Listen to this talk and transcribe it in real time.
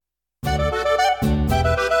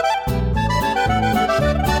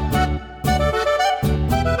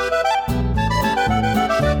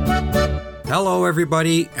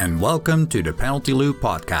everybody, and welcome to the Penalty Loop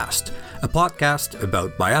Podcast, a podcast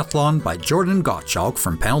about biathlon by Jordan Gottschalk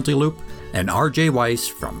from Penalty Loop and RJ Weiss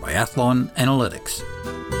from Biathlon Analytics.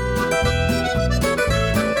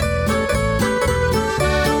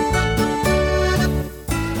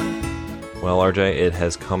 Well, RJ, it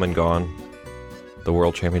has come and gone. The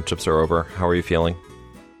World Championships are over. How are you feeling?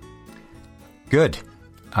 Good.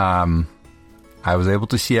 I was able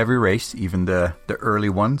to see every race, even the early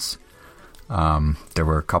ones. There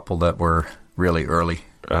were a couple that were really early.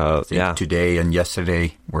 Yeah. Today and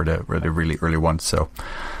yesterday were the really early ones. So,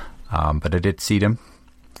 but I did see them,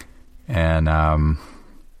 and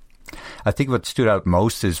I think what stood out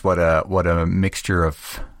most is what a mixture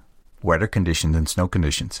of weather conditions and snow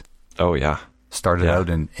conditions. Oh yeah. Started out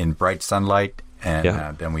in bright sunlight,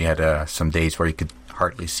 and then we had some days where you could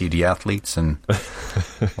hardly see the athletes, and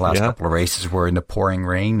the last couple of races were in the pouring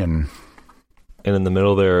rain, and in the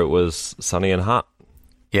middle there it was sunny and hot.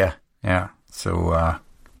 Yeah. So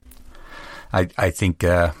I think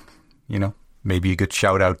maybe a good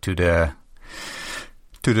shout out to the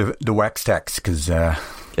Wax Techs, because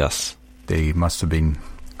yes, they must have been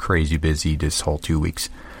crazy busy this whole 2 weeks.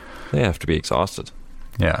 They have to be exhausted.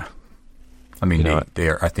 Yeah. I mean, they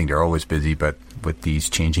are. I think they're always busy, but with these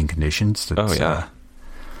changing conditions, oh yeah.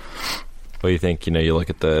 Well, you think, you look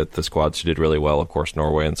at the squads who did really well, of course,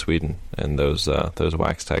 Norway and Sweden, and those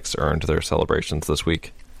Wax Techs earned their celebrations this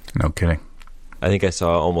week. No kidding. I think I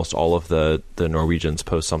saw almost all of the Norwegians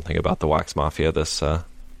post something about the Wax Mafia this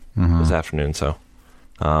afternoon. So,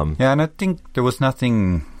 and I think there was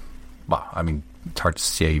nothing. Well, I mean, it's hard to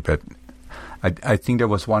say, but I think there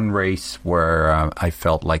was one race where I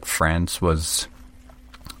felt like France was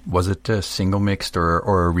it a single mixed or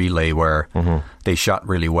a relay where they shot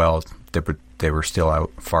really well. They were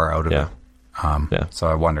still far out of it. So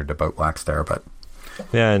I wondered about Wax there, but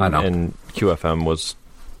and QFM was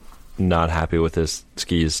not happy with his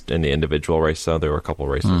skis in the individual race. So there were a couple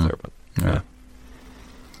of races there, but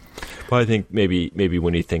But I think maybe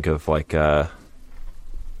when you think of like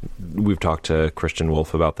we've talked to Christian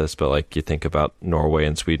Wolf about this, but like you think about Norway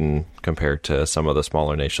and Sweden compared to some of the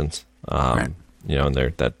smaller nations, and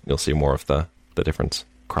there that you'll see more of the difference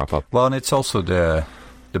crop up. Well, and it's also the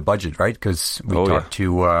budget, right? Because we talked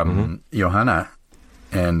to Johanna,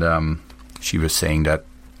 and she was saying that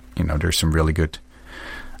there's some really good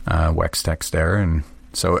Wax Techs there, and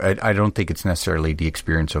so I don't think it's necessarily the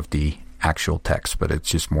experience of the actual techs, but it's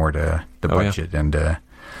just more the budget and the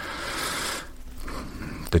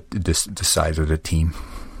size of the team.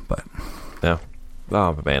 But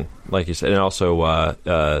man, like you said, and also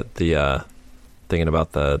the thinking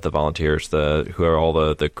about the volunteers, who are all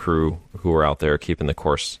the crew who are out there keeping the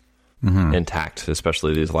course intact,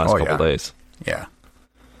 especially these last couple days. Yeah.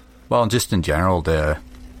 Well, and just in general,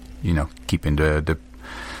 keeping the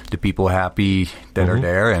people happy that are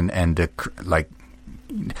there, and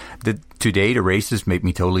today the races made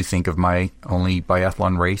me totally think of my only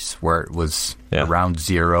biathlon race where it was around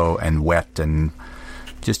zero and wet and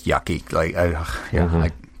just yucky.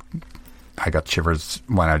 I got shivers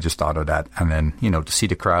when I just thought of that, and then to see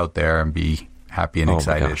the crowd there and be happy and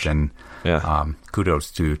excited, and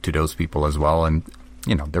kudos to those people as well. And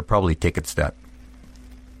they're probably tickets that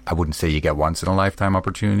I wouldn't say you get once in a lifetime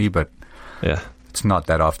opportunity, but it's not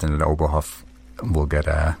that often that Oberhof will get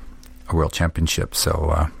a world championship.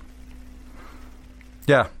 So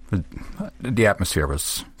the atmosphere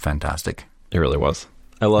was fantastic. It really was.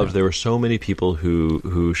 I loved there were so many people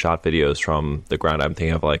who shot videos from the ground. I'm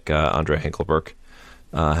thinking of like Andre Henkelberg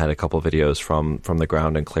had a couple of videos from the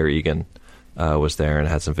ground, and Claire Egan was there and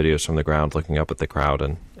had some videos from the ground looking up at the crowd,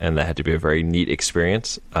 and that had to be a very neat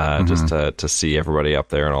experience just to see everybody up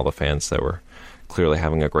there and all the fans that were clearly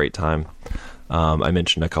having a great time. I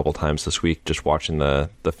mentioned a couple times this week just watching the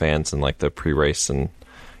fans and like the pre-race, and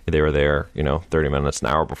they were there 30 minutes, an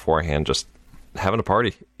hour beforehand, just having a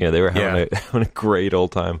party. They were having a great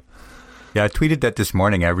old time. Yeah, I tweeted that this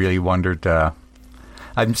morning. I really wondered.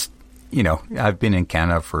 I've been in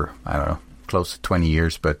Canada for, I don't know, close to 20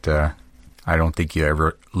 years, but I don't think you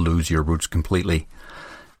ever lose your roots completely.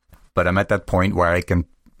 But I'm at that point where I can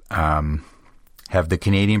have the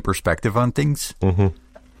Canadian perspective on things.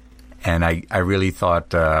 And I really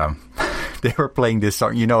thought they were playing this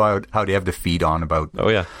song. How they have the feed on about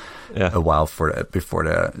a while before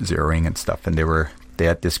the zeroing and stuff, and they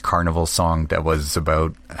had this carnival song that was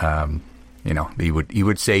about he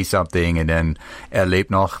would say something, and then lebt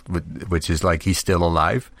noch, which is like he's still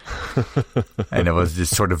alive, and it was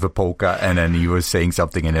just sort of a polka, and then he was saying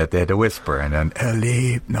something in it, they had a whisper, and then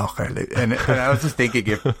lebt noch, and I was just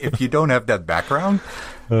thinking, if you don't have that background,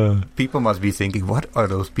 People must be thinking, what are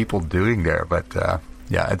those people doing there? But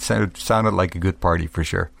yeah, it sounded like a good party for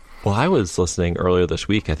sure. Well, I was listening earlier this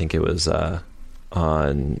week. I think it was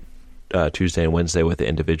on Tuesday and Wednesday with the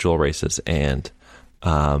individual races, and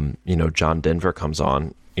John Denver comes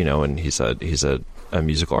on, and he's a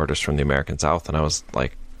musical artist from the American South, and I was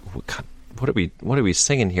like, what are we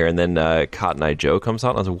singing here? And then Cotton Eye Joe comes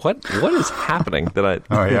on. I was like, what is happening? That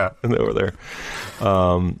over there.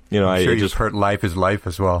 I'm sure you've heard "Life Is Life"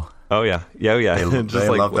 as well. Oh yeah. They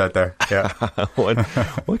love that there. Yeah.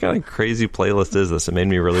 what kind of crazy playlist is this? It made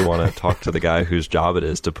me really want to talk to the guy whose job it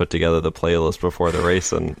is to put together the playlist before the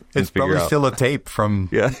race, and it's probably still a tape from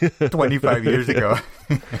 25 years ago.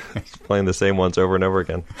 It's playing the same ones over and over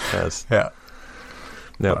again. Yes. Yeah.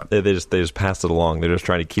 No, they just passed it along. They're just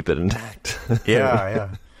trying to keep it intact.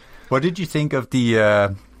 Yeah. What did you think of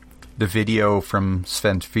the video from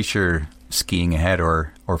Sven Fischer skiing ahead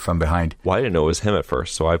or from behind? Well, I didn't know it was him at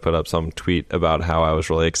first, so I put up some tweet about how I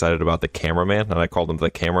was really excited about the cameraman, and I called him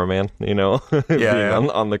the cameraman,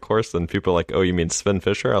 on the course, and people were like, oh, you mean Sven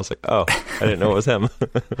Fischer? I was like, oh, I didn't know it was him.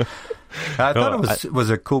 I thought it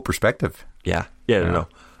was a cool perspective. Yeah.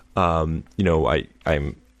 I'm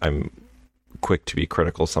quick to be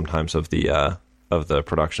critical sometimes of the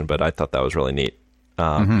production, but I thought that was really neat.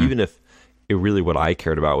 Even if what I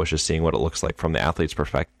cared about was just seeing what it looks like from the athlete's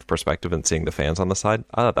perspective and seeing the fans on the side.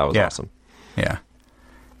 I thought that was awesome. Yeah.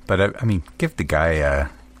 But I mean, give the guy,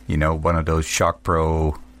 one of those Shock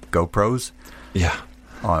Pro GoPros. Yeah.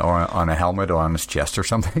 On a helmet or on his chest or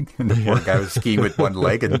something. And the poor guy was skiing with one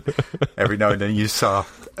leg, and every now and then you saw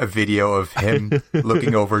a video of him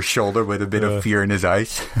looking over his shoulder with a bit of fear in his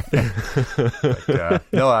eyes. But,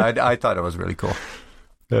 I thought it was really cool.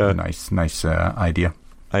 Nice idea.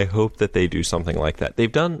 I hope that they do something like that. They've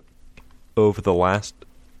done, over the last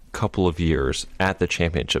couple of years at the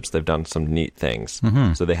championships, they've done some neat things.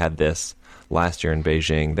 Mm-hmm. So they had this last year in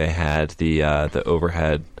Beijing. They had the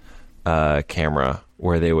overhead camera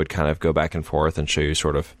where they would kind of go back and forth and show you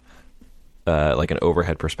sort of like an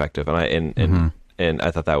overhead perspective. And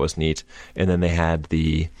I thought that was neat. And then they had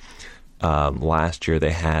the last year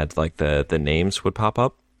they had like the names would pop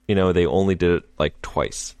up. They only did it like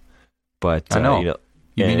twice. But I know.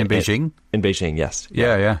 You mean in Beijing? In Beijing, yes.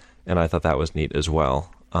 Yeah. And I thought that was neat as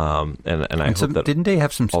well. And I hope that didn't they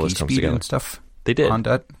have some ski speed and stuff? They did on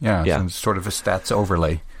that. Yeah. Some sort of a stats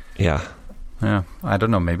overlay. Yeah. I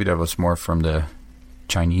don't know. Maybe that was more from the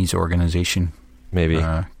Chinese organization, maybe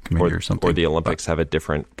committee or something. Or the Olympics have a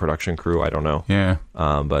different production crew. I don't know. Yeah.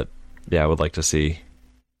 But yeah, I would like to see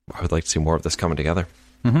more of this coming together.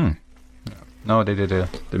 Mm-hmm. No, they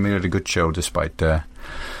made it a good show despite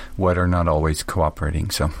weather not always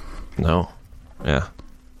cooperating. So no, yeah,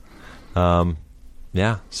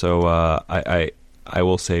 yeah. So I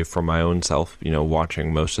will say for my own self,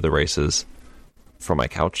 watching most of the races from my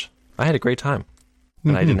couch, I had a great time,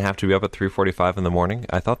 and I didn't have to be up at 3:45 in the morning.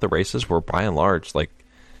 I thought the races were by and large, like,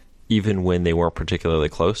 even when they weren't particularly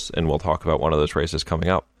close, and we'll talk about one of those races coming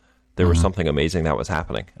up, there was something amazing that was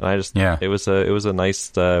happening. And I just, it was a nice,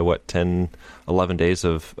 10, 11 days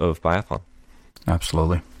of biathlon.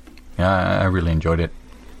 Absolutely. Yeah, I really enjoyed it.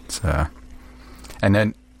 It's, and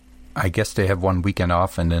then I guess they have one weekend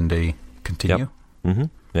off and then they continue. Yep. Mm-hmm.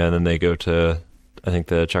 Yeah, and then they go to, I think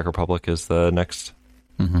the Czech Republic is the next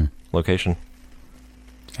location.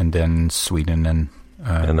 And then Sweden and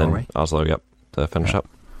Norway. Then Oslo, to finish up.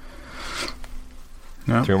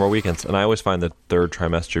 Yeah. 3 more weekends. And I always find the third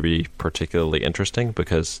trimester to be particularly interesting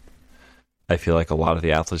because I feel like a lot of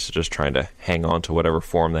the athletes are just trying to hang on to whatever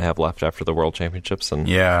form they have left after the World Championships. And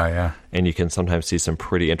and you can sometimes see some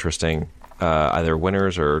pretty interesting either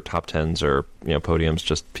winners or top tens or podiums,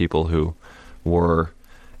 just people who were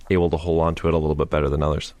able to hold on to it a little bit better than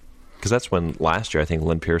others. Because that's when last year I think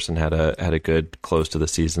Lynn Pearson had a good close to the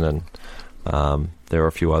season, and there were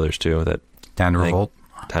a few others too that Tandervold,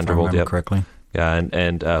 correctly. Yeah,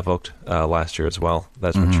 and Vogt last year as well.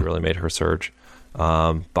 That's when she really made her surge.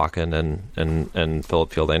 Bakken and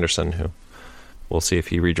Philip Field Anderson, who we'll see if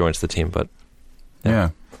he rejoins the team. But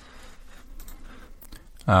it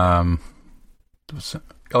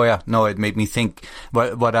made me think.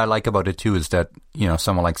 What I like about it too is that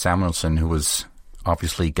someone like Samuelson, who was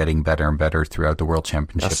obviously getting better and better throughout the World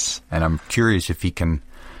Championships, and I'm curious if he can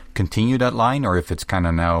continue that line or if it's kind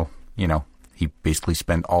of now he basically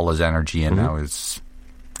spent all his energy and now is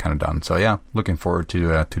kind of done. So yeah, looking forward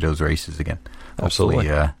to those races again. Absolutely.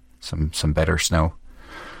 Hopefully, some better snow.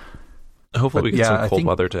 Hopefully we get some cold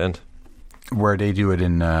weather to end. Where they do it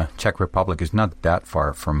in Czech Republic is not that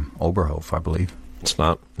far from Oberhof, I believe. It's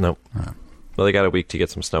not. No. Well, they got a week to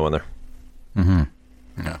get some snow in there.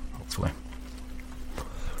 Yeah, hopefully.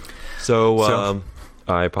 So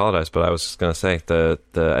I apologize, but I was just going to say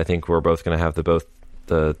I think we're both going to have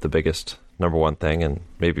the biggest number one thing, and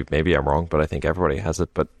maybe I'm wrong, but I think everybody has it.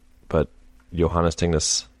 But Johannes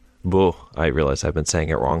Tingnes, I realize I've been saying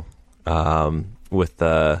it wrong. With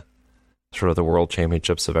the sort of the world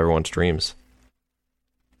championships of everyone's dreams.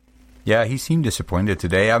 Yeah, he seemed disappointed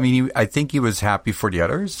today. I mean, I think he was happy for the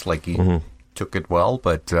others. Like, he took it well,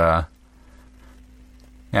 but yeah,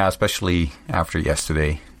 especially after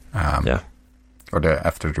yesterday. Or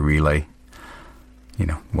after the relay.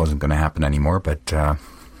 Wasn't going to happen anymore, but...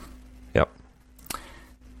 Yep.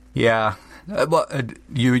 Yeah. Well,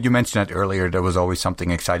 you mentioned that earlier. There was always something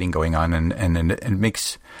exciting going on, and it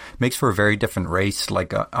makes for a very different race.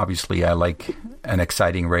 Like, obviously, I like an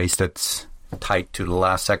exciting race that's tight to the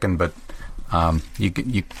last second, but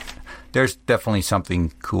there's definitely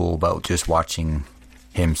something cool about just watching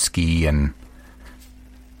him ski, and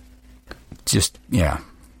just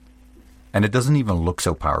and it doesn't even look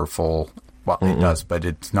so powerful. Well, it does, but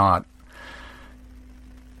it's not.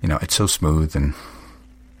 It's so smooth, and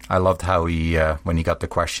I loved how he when he got the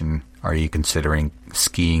question, "Are you considering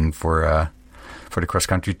skiing for the cross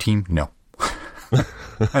country team?" No.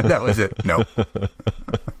 That was it. No.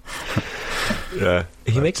 Yeah,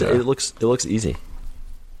 he makes it. It looks easy.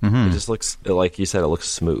 Mm-hmm. It just looks, like you said, it looks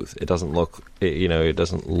smooth. It doesn't look, it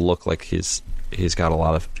doesn't look like he's got a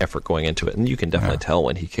lot of effort going into it, and you can definitely tell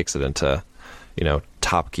when he kicks it into,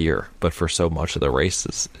 top gear. But for so much of the race,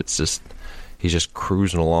 it's just he's just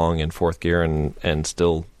cruising along in fourth gear and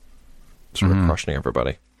still sort of crushing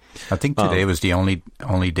everybody. I think today was the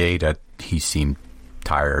only day that he seemed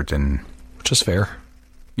tired, and which is fair.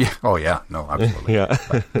 Yeah. Oh, yeah. No, absolutely. Yeah.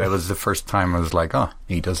 That was the first time I was like, oh,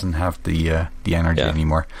 he doesn't have the energy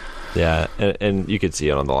anymore. Yeah, and you could see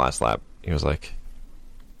it on the last lap. He was like,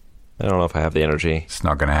 I don't know if I have the energy. It's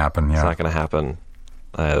not going to happen. Yeah. It's not going to happen.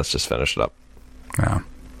 Let's just finish it up. Yeah.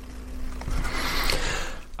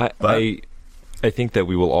 I think that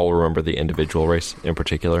we will all remember the individual race in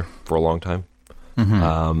particular for a long time.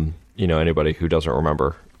 Mm-hmm. Anybody who doesn't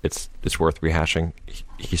remember, it's worth rehashing.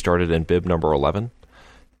 He started in bib number 11.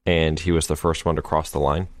 And he was the first one to cross the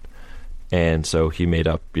line. And so he made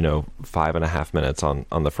up, 5.5 minutes on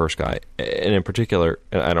the first guy. And in particular,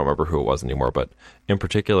 I don't remember who it was anymore, but in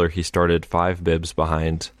particular, he started 5 bibs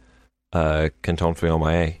behind Canton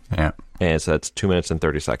Fillon-Maillet. Yeah. And so that's 2 minutes and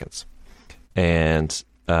 30 seconds. And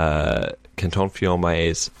Canton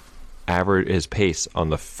Fillon-Maillet's his pace on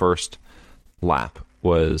the first lap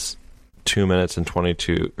was 2 minutes and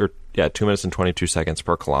 22 seconds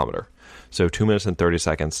per kilometer. So 2 minutes and 30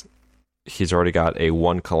 seconds, he's already got a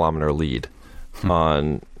 1 kilometer lead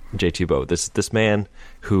on JT Bowe. This man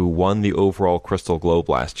who won the overall Crystal Globe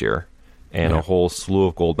last year and a whole slew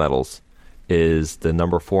of gold medals is the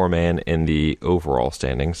number 4 man in the overall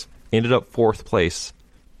standings. Ended up 4th place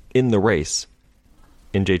in the race,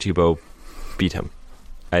 and JT Bowe beat him.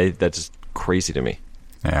 That's just crazy to me.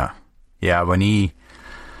 Yeah. Yeah, when it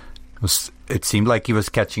seemed like he was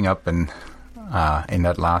catching up and in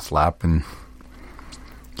that last lap, and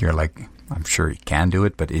you're like, I'm sure he can do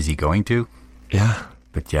it, but is he going to? Yeah.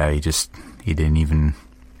 But yeah, he didn't even,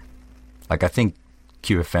 I think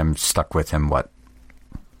QFM stuck with him,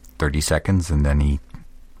 30 seconds, and then he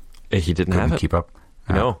didn't have it. Keep up.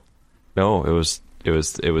 No, it was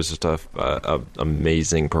just a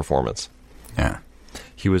amazing performance. Yeah.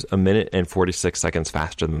 He was 1 minute and 46 seconds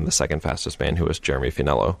faster than the second fastest man, who was Jeremy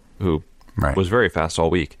Finello, who was very fast all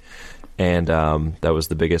week. And that was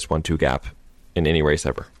the biggest 1-2 gap in any race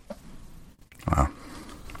ever. Wow.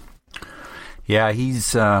 Yeah,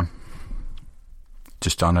 he's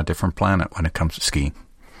just on a different planet when it comes to skiing.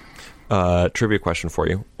 Trivia question for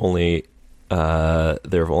you. There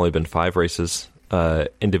have only been 5 races,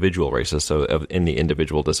 individual races, so in the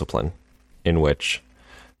individual discipline, in which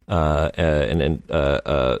an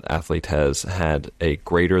athlete has had a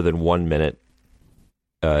greater than 1 minute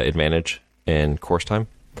advantage in course time.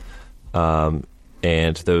 And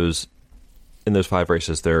in those 5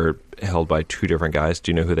 races, they're held by 2 different guys.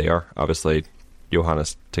 Do you know who they are? Obviously,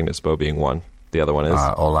 Johannes Tingnes Boe being one. The other one is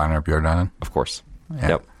Olainer Bjørdanen. Of course. Yeah.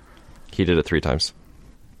 Yep. He did it 3 times.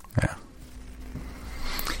 Yeah.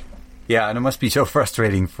 Yeah, and it must be so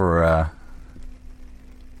frustrating for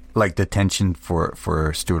the tension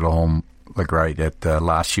for Stuart Holm, right at the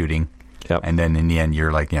last shooting. Yep. And then in the end,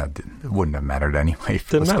 you're like, it wouldn't have mattered anyway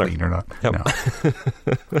if it was clean or not. Yep. No.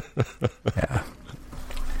 Yeah.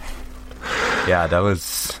 Yeah, that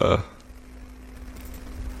was... I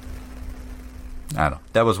don't know.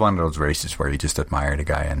 That was one of those races where you just admire the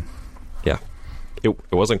guy. And yeah. It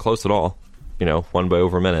wasn't close at all. Won by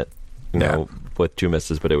over a minute. with 2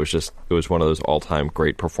 misses, but it was one of those all-time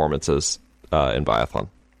great performances in biathlon.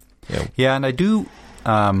 Yeah, and I do.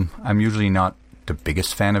 I'm usually not the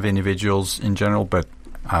biggest fan of individuals in general, but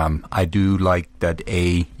I do like that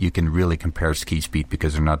you can really compare ski speed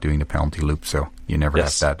because they're not doing the penalty loop, so you never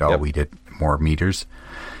have that. Oh, we did more meters,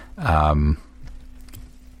 and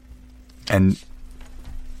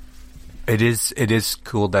it is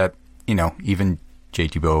cool that even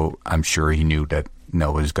JT Bow, I'm sure he knew that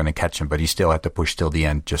Noah was going to catch him, but he still had to push till the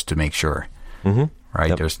end just to make sure. Mm-hmm. Right?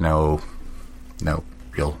 Yep. There's no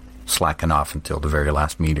real slacking off until the very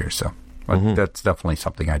last meter. So that's definitely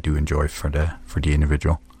something I do enjoy for the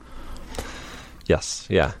individual. Yes,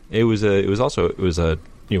 yeah. It was a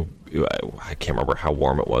I can't remember how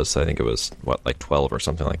warm it was. I think it was like 12 or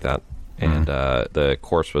something like that. And the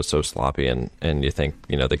course was so sloppy, and you think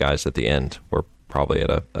the guys at the end were probably at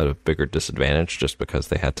a bigger disadvantage just because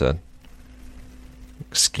they had to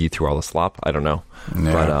ski through all the slop. I don't know,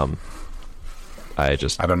 but I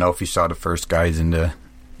don't know if you saw the first guys in the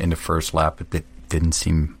first lap. It didn't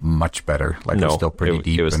seem much better. Like it was still pretty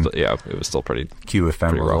deep. It was still pretty.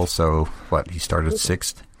 QFM was also he started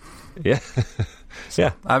 6th. Yeah,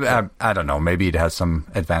 yeah. I don't know. Maybe it has some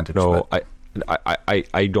advantage. No,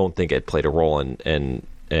 I don't think it played a role in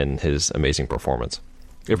his amazing performance.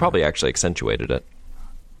 It probably actually accentuated it.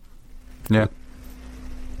 Yeah.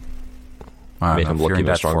 Made him look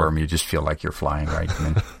even stronger. Form, you just feel like you're flying, right?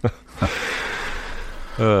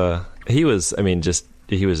 He was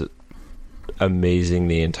amazing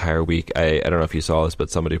the entire week. I don't know if you saw this,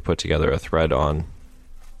 but somebody put together a thread on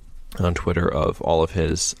Twitter of all of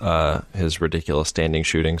his ridiculous standing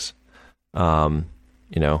shootings. Where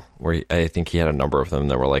I think he had a number of them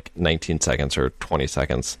that were like 19 seconds or 20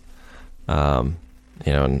 seconds.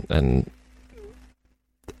 And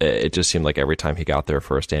it just seemed like every time he got there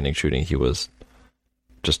for a standing shooting, he was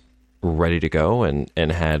just ready to go and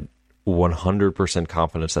had 100%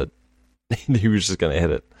 confidence that he was just going to hit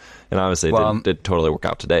it. And obviously it didn't totally work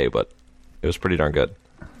out today, but it was pretty darn good.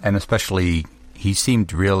 And especially, he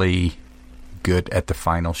seemed really good at the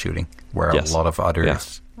final shooting, where a lot of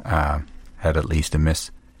others had at least a miss.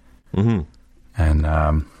 Mm-hmm. And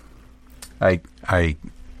I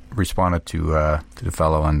responded to the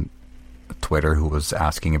fellow on Twitter who was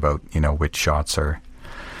asking about which shots are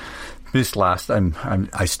this last.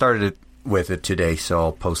 I started with it today, so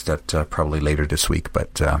I'll post that probably later this week.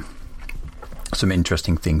 But some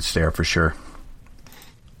interesting things there for sure.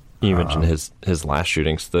 You mentioned his last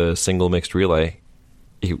shootings, the single mixed relay.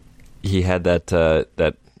 He had that.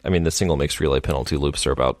 The single mixed relay penalty loops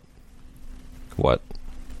are about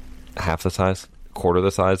half the size, quarter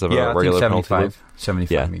the size of a regular penalty loop.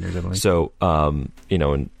 75 meters, I believe. So,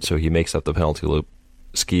 and so he makes up the penalty loop,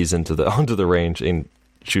 skis onto the range, and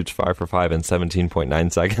shoots 5 for 5 in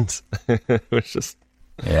 17.9 seconds. It was just,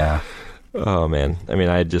 oh man.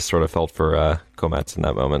 I just sort of felt for Komets in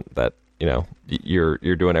that moment that you're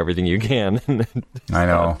doing everything you can. I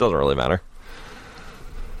know. It doesn't really matter.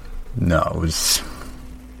 No, it was,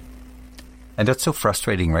 and that's so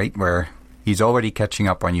frustrating, right? Where he's already catching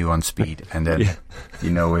up on you on speed, and then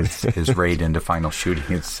his rate in the final shooting,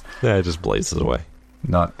 it just blazes away.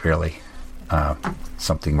 Not really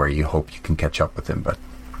something where you hope you can catch up with him, but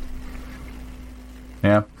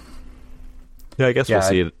yeah. I guess we'll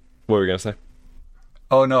see it. What were we gonna say?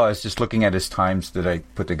 Oh no, I was just looking at his times that I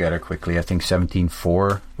put together quickly. I think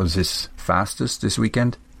 17.4 was his fastest this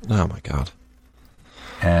weekend. Oh my god!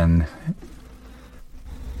 And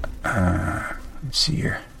let's see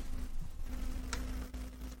here.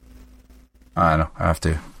 I don't know. I have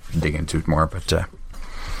to dig into it more, but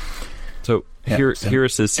so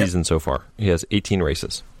here's his season so far. He has 18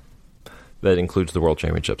 races. That includes the World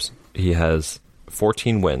Championships. He has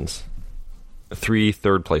 14 wins, 3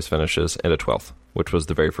 third place finishes, and a 12th, which was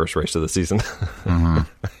the very first race of the season. Mm-hmm.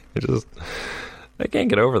 I can't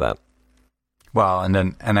get over that. Well,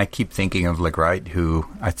 and I keep thinking of Legright, who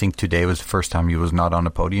I think today was the first time he was not on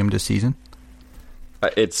the podium this season.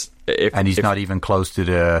 And he's not even close to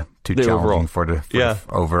the challenging overall. for the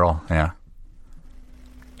overall. Yeah.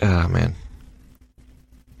 Oh man.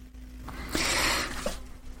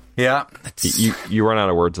 Yeah. You run out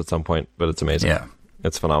of words at some point, but it's amazing. Yeah.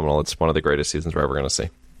 It's phenomenal. It's one of the greatest seasons we're ever going to see.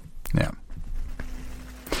 Yeah.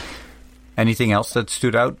 Anything else that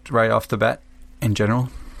stood out right off the bat in general?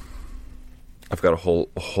 I've got a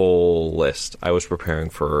whole list. I was preparing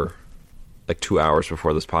for like 2 hours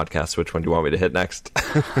before this podcast. Which one do you want me to hit next?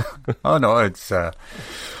 Oh no, it's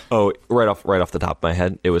right off the top of my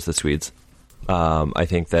head, it was the Swedes. I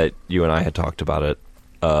think that you and I had talked about it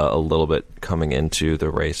a little bit coming into the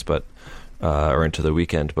race, but or into the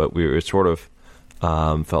weekend, but we were sort of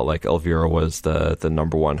felt like Elvira was the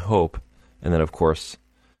number one hope. And then, of course,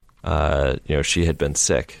 she had been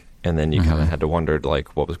sick. And then you kind of had to wonder,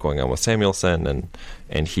 like, what was going on with Samuelson.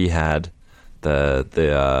 And he had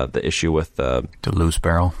the issue with the loose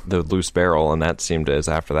barrel. The loose barrel. And that seemed as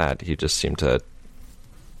after that, he just seemed to,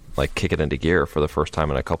 like, kick it into gear for the first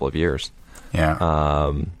time in a couple of years.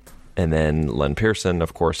 Yeah. And then Len Pearson,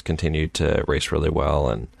 of course, continued to race really well.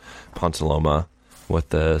 And Ponsaloma with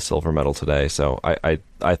the silver medal today. So I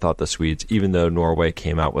thought the Swedes, even though Norway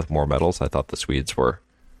came out with more medals, I thought the Swedes were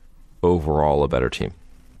overall a better team.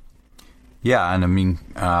 Yeah, and I mean,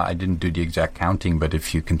 I didn't do the exact counting, but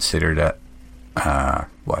if you consider that,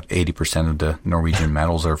 80% of the Norwegian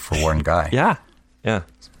medals are for one guy. Yeah.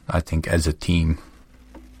 I think as a team,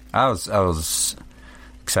 I was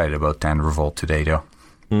excited about Dan Revolt today, though.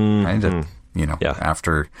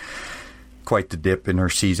 After quite the dip in her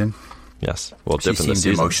season. Yes. Well, she seemed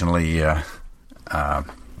emotionally. How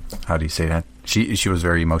do you say that? She was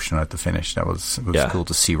very emotional at the finish. It was cool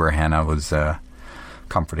to see where Hannah was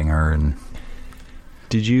comforting her. And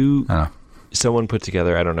did you? Someone put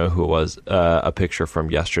together, I don't know who it was, a picture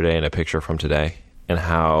from yesterday and a picture from today, and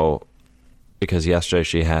how, because yesterday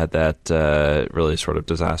she had that really sort of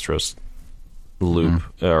disastrous loop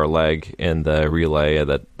or leg in the relay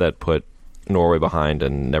that put Norway behind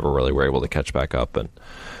and never really were able to catch back up.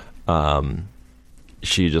 And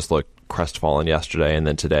she just looked crestfallen yesterday, and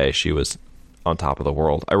then today she was on top of the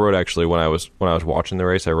world. I wrote, actually, when I was watching the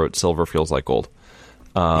race, I wrote silver feels like gold.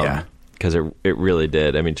 Because it really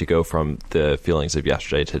did. I mean, to go from the feelings of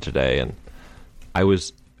yesterday to today, and I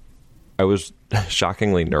was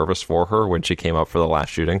shockingly nervous for her when she came up for the last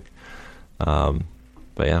shooting. But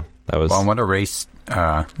yeah, that was. Well, what a race!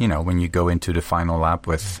 When you go into the final lap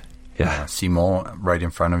with Simon right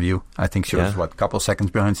in front of you, I think she was a couple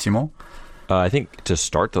seconds behind Simon. I think to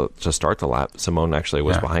start the lap, Simone actually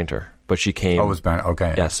was behind her, but she came. Oh, was behind.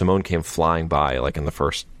 Okay. Yeah, Simone came flying by, like in the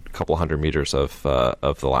first couple hundred meters of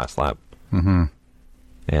the last lap. Mm-hmm.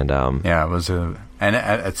 And it was and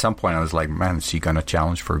at some point I was like, man, is she going to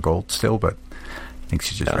challenge for gold still? But I think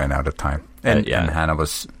she just ran out of time. And Hannah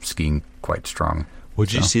was skiing quite strong.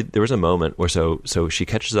 Would you see? There was a moment where so she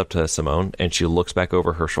catches up to Simone and she looks back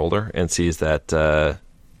over her shoulder and sees that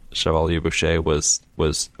Chevalier Boucher was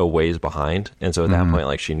a ways behind, and so at that point,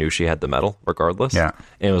 like, she knew she had the medal regardless. Yeah,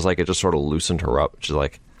 and it was like it just sort of loosened her up. She's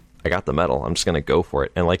like, I got the medal. I'm just going to go for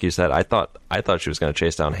it. And like you said, I thought she was going to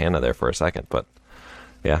chase down Hannah there for a second, but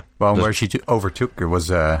yeah. Well, where she overtook, it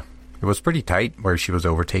was pretty tight where she was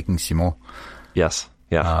overtaking Simon. Yes.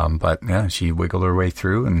 Yeah. But yeah, she wiggled her way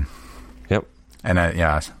through, and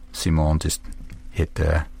and Simon just hit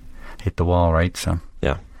the wall, right? So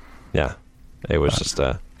yeah. It was just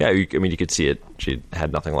you could see it. She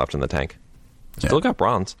had nothing left in the tank. Still got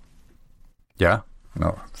bronze. Yeah.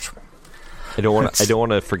 No. I don't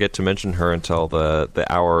want to forget to mention her until the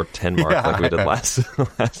hour 10 mark like we did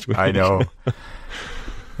last week. I know.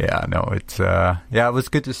 It's it was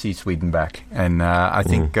good to see Sweden back, and I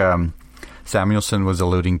think Samuelson was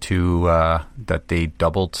alluding to that they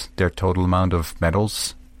doubled their total amount of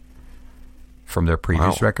medals from their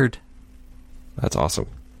previous record. That's awesome.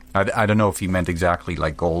 I don't know if he meant exactly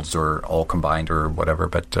like golds or all combined or whatever,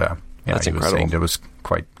 but that's he incredible. was saying that was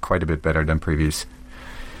quite a bit better than previous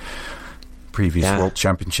World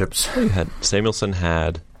Championships. Samuelson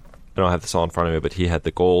had, I don't have this all in front of me, but he had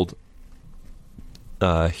the gold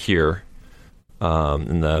here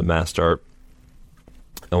in the mass start.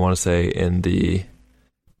 I want to say in the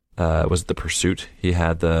was it the pursuit? He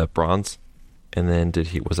had the bronze, and then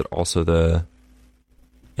was it also the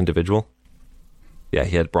individual? Yeah,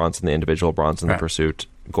 he had bronze in the individual, bronze in the pursuit,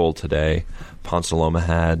 gold today. Ponsaloma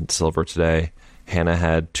had silver today. Hannah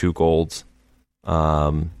had 2 golds.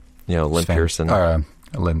 Lynn Pearson.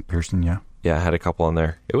 Lynn Pearson, yeah. Yeah, had a couple in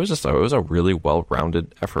there. It was a really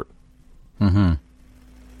well-rounded effort. Mm-hmm.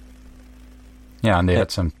 Yeah, and they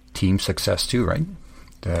had some team success too, right?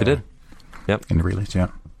 They did. Yep. In the relays, yeah.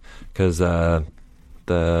 Because the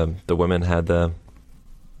women had the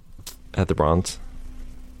bronze.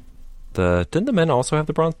 Didn't the men also have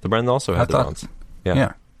the bronze? The men also had the bronze.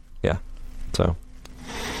 Yeah. So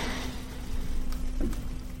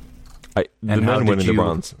the men winning the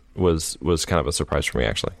bronze was kind of a surprise for me,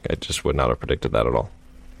 actually. I just would not have predicted that at all.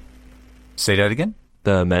 Say that again?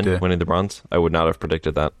 The men winning the bronze, I would not have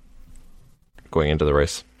predicted that going into the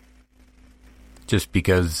race. Just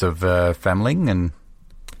because of Femling and...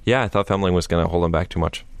 Yeah, I thought Femling was going to hold them back too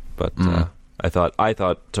much, but I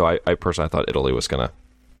personally thought Italy was going to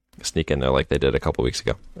sneak in there like they did a couple weeks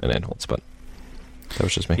ago in Anholtz, but that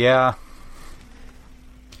was just me. Yeah.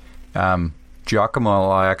 Giacomo,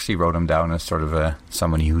 I actually wrote him down as sort of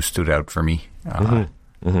somebody who stood out for me.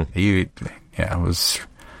 It was.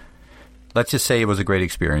 Let's just say it was a great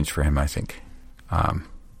experience for him. I think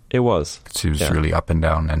it was. He was really up and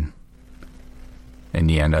down, and in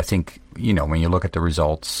the end, I think when you look at the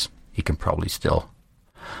results, he can probably still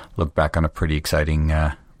look back on a pretty exciting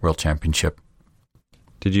World Championship.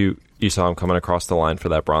 Did you saw him coming across the line for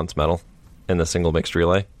that bronze medal in the single mixed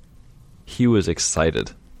relay? He was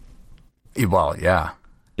excited. Well, yeah.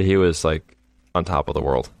 He was like on top of the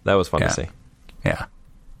world. That was fun to see. Yeah.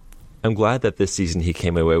 I'm glad that this season he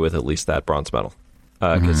came away with at least that bronze medal,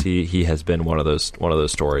 because he has been one of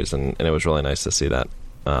those stories, and it was really nice to see that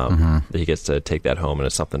that he gets to take that home, and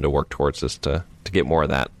it's something to work towards, just to get more of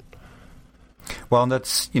that. Well, and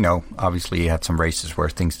that's obviously he had some races where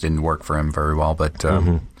things didn't work for him very well, but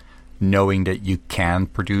knowing that you can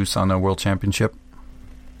produce on a World Championship,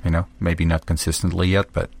 maybe not consistently yet,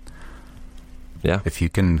 but if you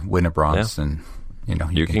can win a bronze, then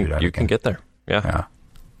you can get there. Yeah.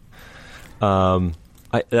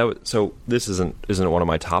 So this isn't one of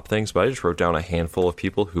my top things, but I just wrote down a handful of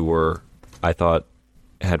people who I thought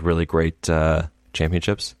had really great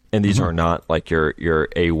championships, and these are not like your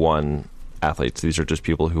A1 athletes. These are just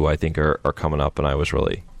people who I think are coming up, and I was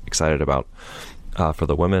really excited about. For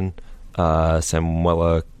the women,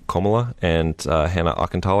 Samuela Komola and Hannah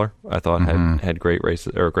Auchenthaler, I thought had great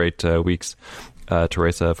races or great weeks.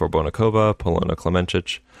 Teresa Forbonakova, Polona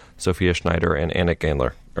Klemencic, Sophia Schneider, and Anna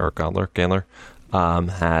Gandler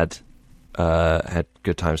had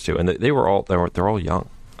good times too, and they're all young,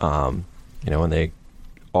 and they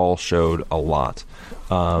all showed a lot.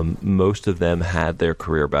 Most of them had their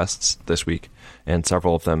career bests this week, and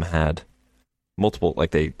several of them had multiple,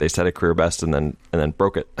 like they set a career best and then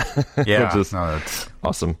broke it. Yeah, which is that's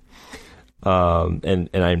awesome. And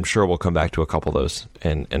I'm sure we'll come back to a couple of those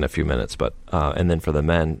in a few minutes. But and then for the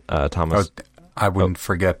men, Thomas, I wouldn't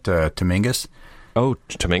forget Tomingus. Oh,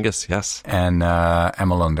 Tomingus, yes, and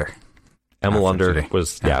Emma Lunder. Emma Lunder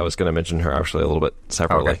was I was going to mention her actually a little bit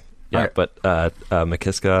separately. Okay. Yeah, right. But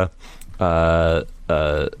Makiska,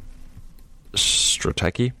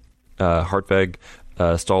 Stratecki, Hartweg,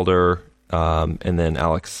 Stalder, and then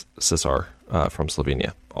Alex Cesar from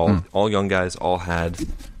Slovenia. All young guys, all had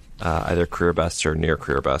either career bests or near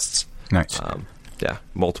career bests. Nice.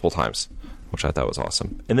 Multiple times, which I thought was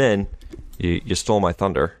awesome. And then you stole my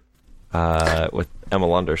thunder with Emma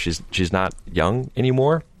Lunder. She's not young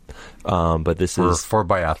anymore, but this is for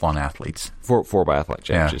biathlon athletes. For biathletes,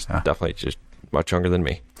 yeah. She's yeah. definitely just much younger than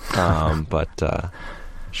me. But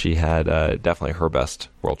she had definitely her best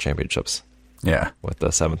World Championships. Yeah, with the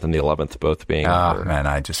 7th and the 11th both being. Oh man,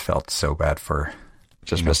 I just felt so bad for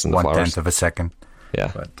just missing the flowers. 1/10 of a second.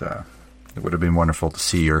 Yeah, but it would have been wonderful to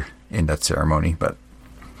see her in that ceremony, but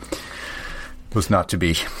it was not to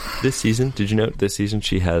be. This season, did you know? This season,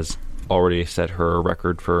 she has already set her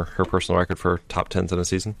personal record for top 10s in a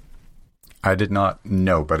season. I did not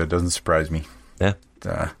know, but it doesn't surprise me. Yeah,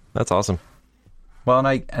 that's awesome. Well,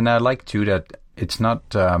 and I like too that it's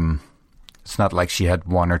not like she had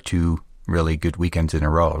one or two really good weekends in a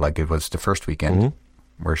row. Like it was the first weekend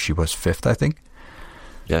where she was 5th, I think.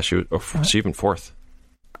 Yeah, she even 4th.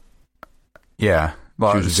 Yeah,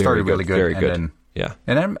 well, it started really good. Very good. Then, yeah,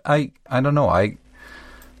 and I don't know. Like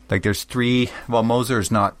there's 3. Well,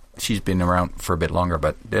 Moser's not. She's been around for a bit longer,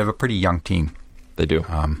 but they have a pretty young team. They do.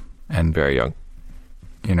 And very young.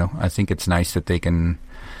 I think it's nice that they can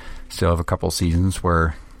still have a couple seasons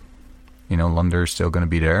where, Lunder's still going to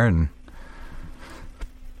be there, and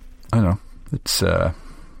I don't know. It's,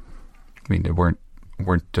 they weren't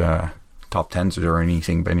top 10s or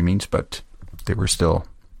anything by any means, but they were still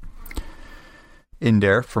in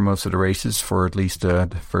there for most of the races for at least the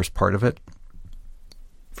first part of it.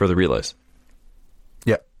 For the relays.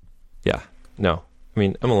 Yeah. Yeah. No. I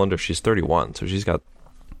mean, Emma Lunder, she's 31, so she's got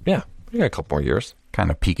a couple more years. Kind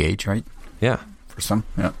of peak age, right? Yeah. For some,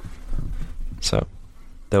 yeah. So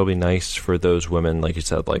that'll be nice for those women, like you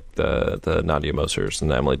said, like the Nadia Mosers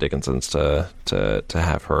and the Emily Dickinsons to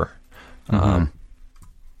have her.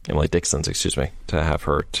 Emily Dixons, excuse me, to have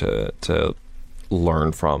her to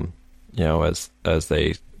learn from, as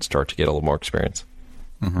they start to get a little more experience.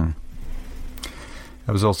 Mm-hmm.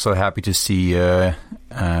 I was also happy to see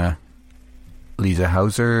Lisa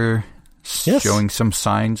Hauser showing some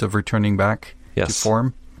signs of returning back to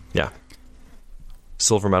form. Yeah.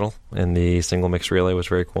 Silver medal in the single mixed relay was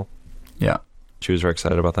very cool. Yeah. She was very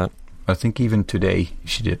excited about that. I think even today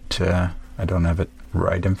she did, I don't have it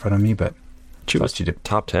right in front of me, but she did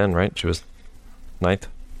top 10, right? She was 9th.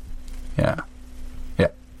 Yeah. Yeah.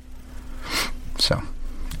 So.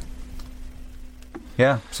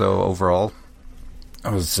 Yeah, so overall, I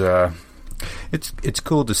was. It's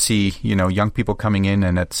cool to see, young people coming in,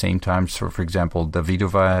 and at the same time, so for example,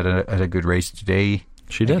 Davidova had a good race today.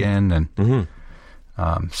 She did again, and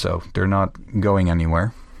so they're not going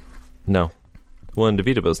anywhere. No. Well, and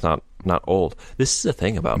Davidova's not old. This is the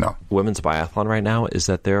thing about women's biathlon right now, is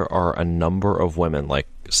that there are a number of women like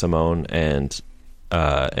Simone and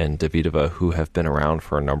Davidova who have been around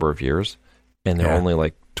for a number of years, and they're only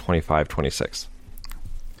like 25, 26.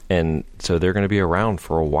 And so they're going to be around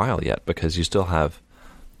for a while yet, because you still have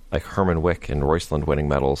like Herman Wick and Roysland winning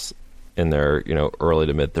medals in their, early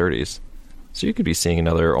to mid 30s. So you could be seeing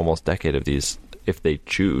another almost decade of these, if they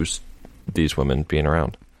choose, these women being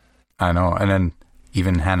around. I know. And then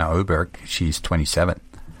even Hannah Oberg, she's 27.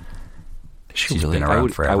 She's really been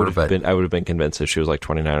around forever. I would have been convinced if she was like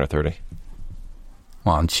 29 or 30.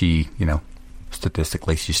 Well, and she,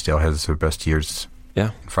 statistically, she still has her best years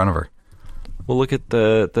in front of her. Well, look at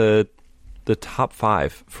the top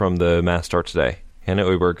 5 from the mass start today. Hannah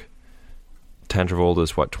Oberg, Tandrevold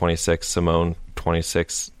is 26, Simone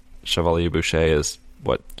 26, Chevalier Boucher is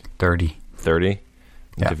 30.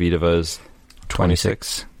 Yeah. Davidova is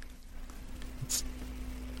 26.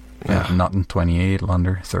 Naughton 28,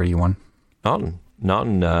 Lunder 31.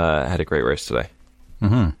 Naughton had a great race today.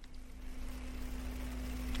 Mm-hmm.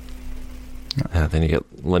 Then you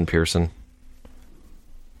get Lynn Pearson.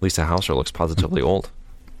 Lisa Hauser looks positively old.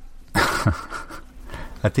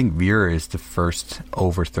 I think Vera is the first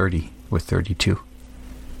over 30 with 32.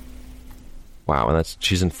 Wow, and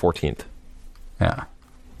she's in 14th. Yeah.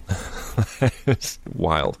 It's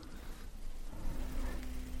wild.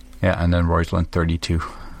 Yeah, and then Roysland 32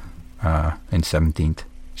 in 17th.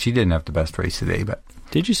 She didn't have the best race today, but...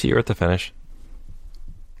 Did you see her at the finish?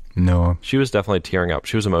 No. She was definitely tearing up.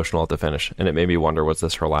 She was emotional at the finish, and it made me wonder, was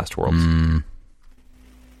this her last Worlds?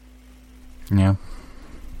 Yeah.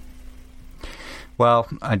 Well,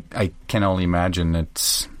 I can only imagine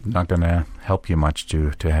it's not going to help you much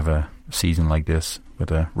to have a season like this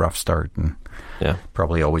with a rough start, and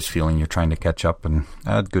probably always feeling you're trying to catch up. And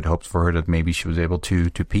I had good hopes for her that maybe she was able to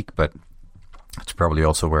peak, but it's probably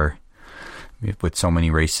also where, with so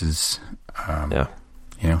many races,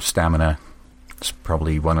 stamina is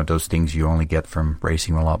probably one of those things you only get from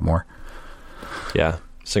racing a lot more. Yeah,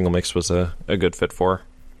 single mix was a good fit for her.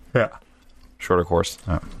 Yeah. Shorter course,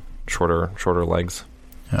 shorter legs.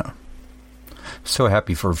 Yeah. So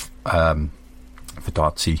happy for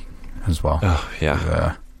Vitozzi as well. Oh,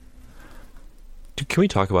 yeah. Can we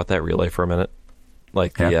talk about that relay for a minute?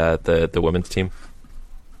 Like the women's team?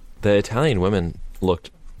 The Italian women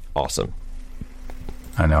looked awesome.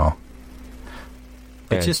 I know.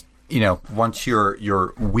 It's just, once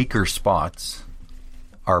your weaker spots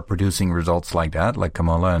are producing results like that, like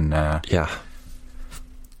Kamola and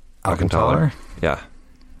Alcantara. Yeah.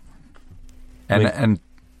 And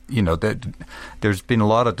there's been a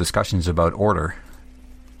lot of discussions about order,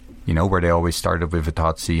 where they always started with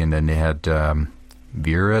Vitozzi and then they had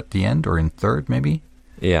Vera at the end, or in third maybe.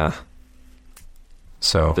 Yeah.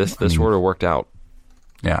 So this order worked out.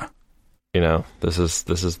 Yeah. This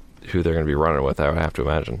is who they're going to be running with, I would have to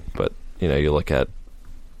imagine. But, you look at,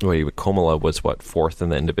 Komola was fourth in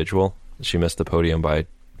the individual. She missed the podium by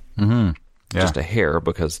just a hair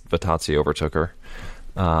because Vitozzi overtook her.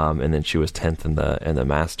 And then she was 10th in the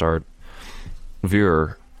mass start.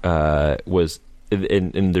 Vera was,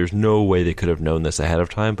 and there's no way they could have known this ahead of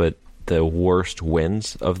time, but the worst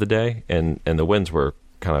wins of the day, and the wins were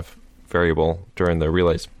kind of variable during the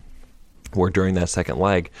relays, were during that second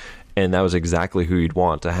leg. And that was exactly who you'd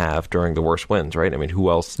want to have during the worst wins, right? I mean, who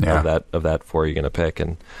else of that four are you going to pick?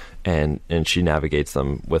 And she navigates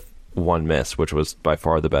them with one miss, which was by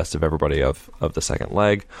far the best of everybody of the second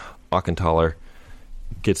leg. Auchenthaler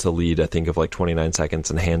gets a lead, I think, of 29 seconds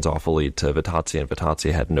and hands off a lead to Vitozzi, and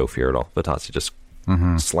Vitozzi had no fear at all. Vitozzi just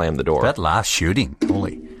slammed the door. That last shooting,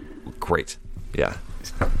 holy. Great. Yeah.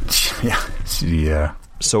 Yeah.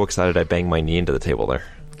 So excited I banged my knee into the table there.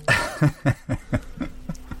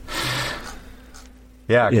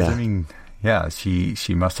 Yeah, because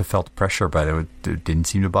she must have felt pressure, but it didn't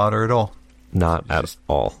seem to bother her at all. Not at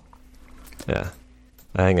all. Yeah,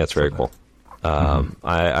 I think that's very cool.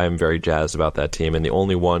 I'm very jazzed about that team, and the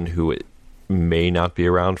only one who may not be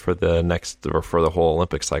around for the next or for the whole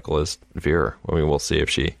Olympic cycle is Vera. I mean, we'll see if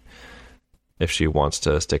she wants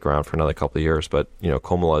to stick around for another couple of years. But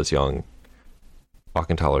Komola is young,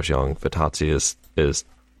 Auchenthaler's young, Vitozzi is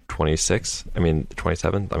 26. I mean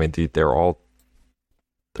 27. I mean they're all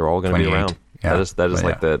going to be around. Yeah. That is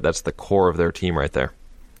that's the core of their team right there.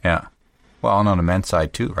 Yeah. Well, and on the men's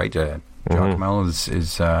side too, right? Giacomo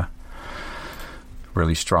is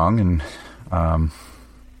really strong, and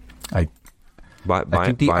I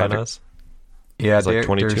think the Bionas? Yeah, It's like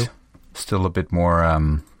 22? there's still a bit more.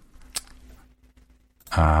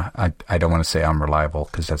 I don't want to say unreliable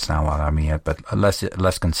because that's not a lot on me yet, but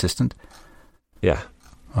less consistent. Yeah.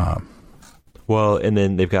 Well, and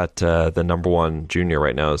then they've got the number one junior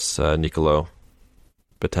right now is Nicolo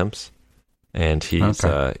Betemps, and he's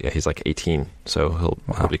he's like 18, so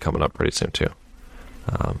he'll be coming up pretty soon too.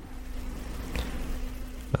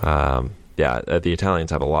 The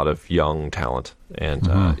Italians have a lot of young talent,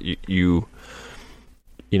 and you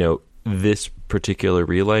know, this particular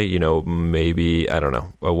relay, you know, maybe, I don't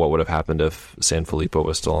know, what would have happened if Sanfilippo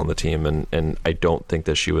was still on the team, and I don't think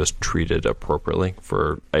that she was treated appropriately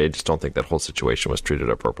I just don't think that whole situation was treated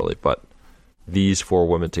appropriately, but these four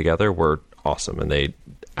women together were awesome, and they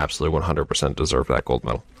absolutely 100% deserve that gold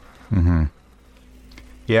medal. Mm-hmm.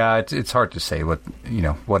 Yeah, it's hard to say what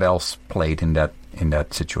else played in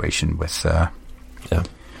that situation with in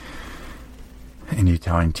the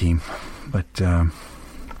Italian team, but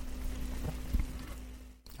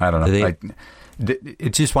I don't know.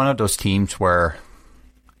 It's just one of those teams where,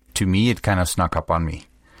 to me, it kind of snuck up on me.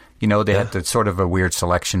 You know, they had sort of a weird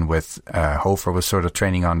selection with Hofer was sort of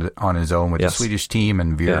training on his own with the Swedish team,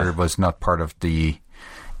 and Veer was not part of the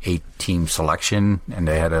 8-team selection, and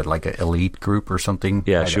they had an elite group or something.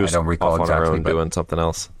 Yeah, she was I don't recall off on exactly, her own doing something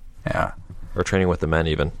else. Yeah, or training with the men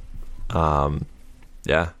even.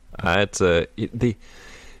 It's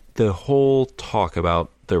the whole talk about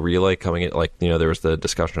the relay coming in, like, you know, there was the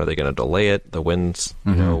discussion, are they going to delay it? The winds,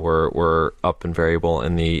 you know, were up and variable,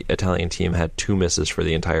 and the Italian team had 2 misses for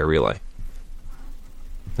the entire relay.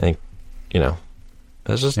 I think, you know,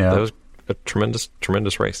 that was a tremendous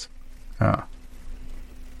race. Yeah,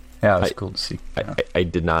 yeah, it was cool to see. I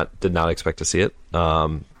did not expect to see it,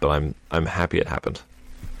 but I'm happy it happened.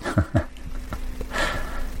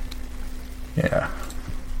 Yeah.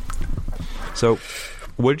 So,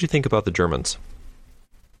 what did you think about the Germans?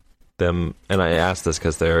 And I asked this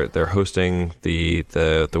because they're hosting the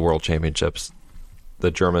World Championships. The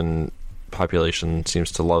German population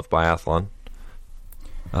seems to love biathlon.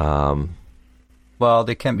 Well,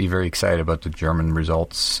 they can't be very excited about the German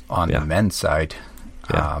results on the men's side.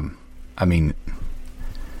 Yeah. I mean,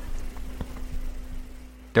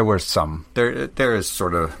 there were there is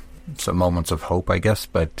sort of some moments of hope, I guess,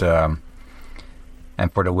 but and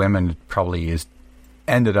for the women, it probably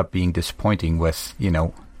ended up being disappointing with, you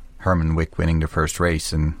know, Herman Wick winning the first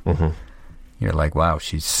race, and you're like, wow,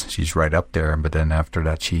 she's right up there. But then after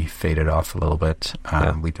that, she faded off a little bit.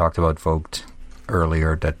 We talked about Vogt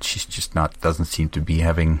earlier, that she's just doesn't seem to be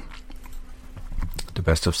having the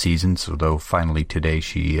best of seasons. Although finally today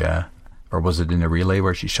she, or was it in the relay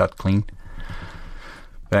where she shot clean?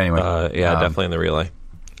 But anyway, definitely in the relay.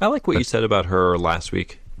 I like what you said about her last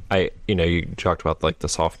week. You talked about like the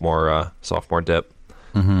sophomore dip,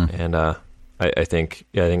 and I think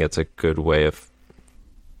it's a good way of.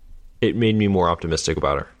 It made me more optimistic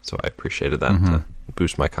about her, so I appreciated that to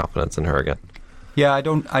boost my confidence in her again. Yeah, I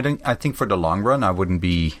think for the long run, I wouldn't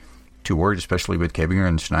be too worried, especially with Kebinger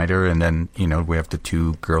and Schneider, and then, you know, we have the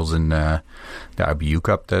 2 girls in the IBU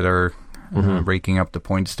Cup that are raking up the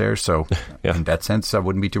points there. So in that sense, I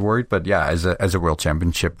wouldn't be too worried. But yeah, as a World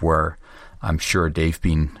Championship where I'm sure they've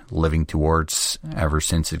been living towards ever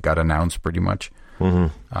since it got announced, pretty much.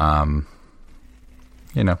 You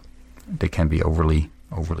know, they can be overly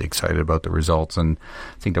excited about the results, and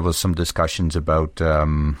I think there was some discussions about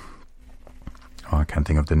I can't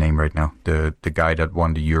think of the name right now. The guy that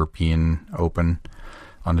won the European Open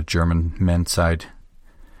on the German men's side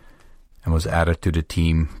and was added to the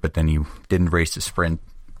team, but then he didn't race the sprint,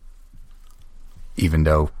 even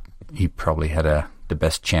though he probably had the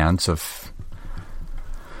best chance of.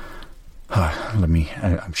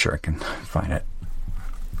 I'm sure I can find it.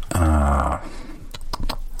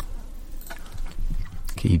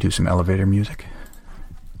 Can you do some elevator music?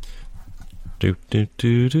 You're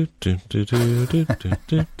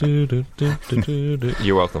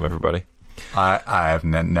welcome, everybody. I have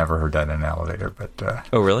never heard that in an elevator, but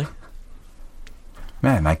oh, really?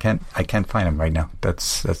 Man, I can't find him right now.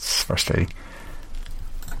 That's frustrating.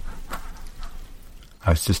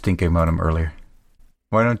 I was just thinking about him earlier.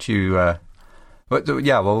 Why don't you? What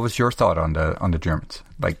was your thought on the Germans?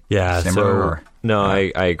 I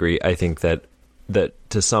agree. I think that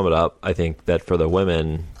to sum it up, I think that for the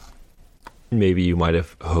women, maybe you might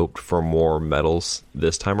have hoped for more medals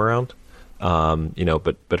this time around.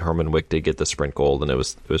 But Herman Wick did get the sprint gold, and it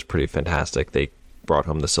was pretty fantastic. They brought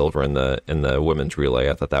home the silver in the women's relay.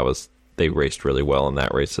 I thought they raced really well in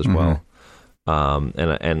that race as well.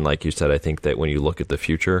 And like you said, I think that when you look at the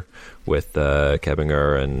future with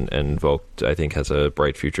Kebinger and Vogt, I think has a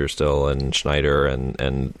bright future still, and Schneider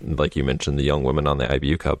and like you mentioned, the young women on the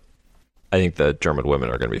IBU Cup. I think the German women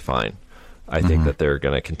are going to be fine. I think that they're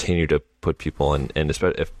going to continue to put people in, and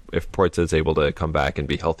especially if Preutz is able to come back and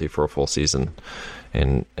be healthy for a full season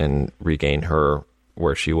and regain her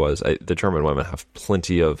where she was, the German women have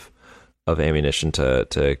plenty of ammunition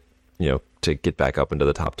to get back up into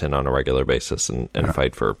the top 10 on a regular basis and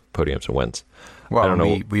fight for podiums and wins. Well, I don't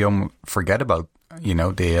know. We forget about,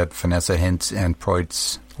 they had Vanessa Hintz and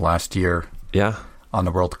Preutz last year on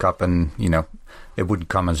the World Cup, and, it wouldn't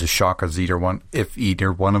come as a shock as if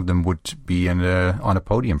either one of them would be on a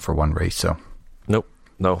podium for one race. So no,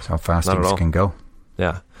 that's how fast things can go.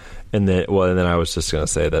 Yeah, and then I was just going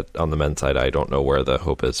to say that on the men's side, I don't know where the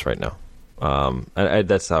hope is right now.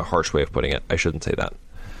 That's a harsh way of putting it. I shouldn't say that.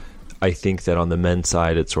 I think that on the men's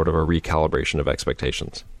side, it's sort of a recalibration of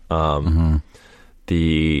expectations.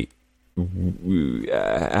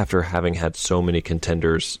 After having had so many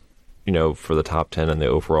contenders, for the top 10 and the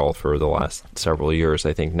overall for the last several years,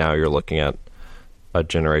 I think now you're looking at a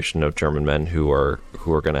generation of German men who are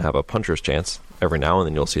going to have a puncher's chance every now and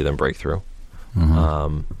then. You'll see them break through,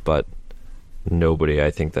 but nobody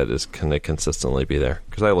I think that is going to consistently be there.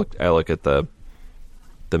 Because I look at the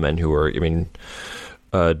men who are. I mean,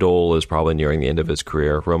 Dole is probably nearing the end of his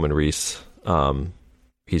career. Roman Rees,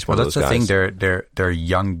 he's one of those guys. That's the thing. They're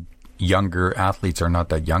younger athletes are not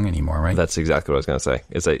that young anymore, right? That's exactly what I was going to say.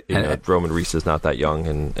 Is that Roman Rees is not that young,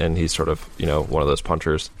 and he's sort of one of those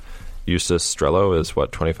punchers. Eustace Strello is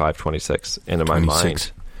 25, 26, and in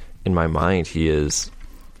my mind, he is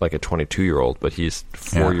like a 22-year-old, but he's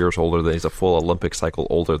 4 years older than he's a full Olympic cycle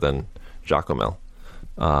older than Jacomel.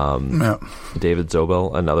 David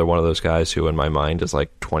Zobel, another one of those guys who in my mind is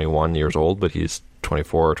like 21 years old, but he's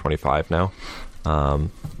 24 or 25 now.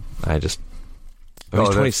 He's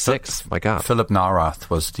 26. My God. Philip Narath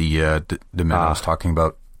was the man I was talking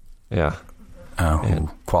about. Yeah. Who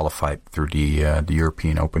qualified through the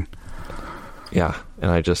European Open. Yeah, and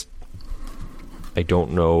I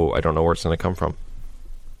don't know where it's going to come from.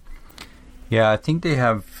 Yeah, I think they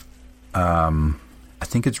have. I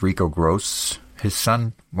think it's Rico Gross, his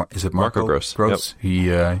son. Is it Marco Gross? Yep. He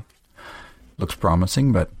looks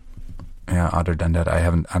promising, but other than that,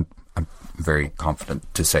 I'm very confident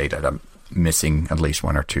to say that I'm missing at least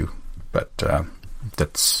one or two, but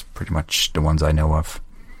that's pretty much the ones I know of.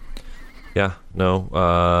 Yeah,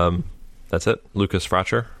 no, that's it. Lucas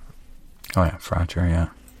Fracher. Oh yeah, Fracher. Yeah,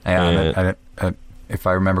 I, if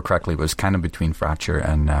I remember correctly, it was kind of between Fracher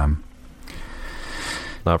and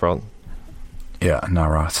Navrat. Yeah,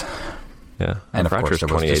 Narath. Yeah, and of course there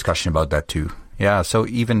was discussion about that too. Yeah, so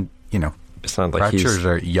even it's not like Fracher's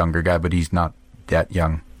a younger guy, but he's not that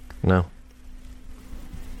young. No.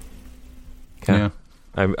 Yeah.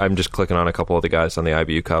 I'm just clicking on a couple of the guys on the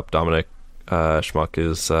IBU Cup. Dominic Schmuck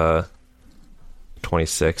is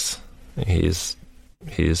 26. He's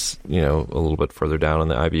a little bit further down on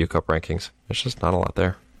the IBU Cup rankings. There's just not a lot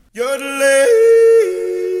there.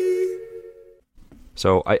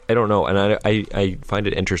 So I don't know, and I find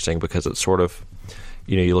it interesting because it's sort of,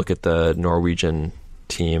 you look at the Norwegian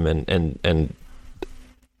team and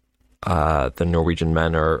the Norwegian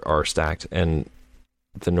men are stacked, and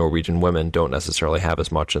the Norwegian women don't necessarily have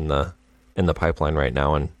as much in the pipeline right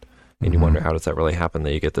now, and you wonder how does that really happen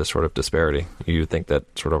that you get this sort of disparity. You think that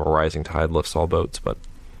sort of a rising tide lifts all boats, but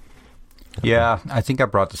yeah, I think I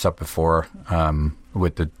brought this up before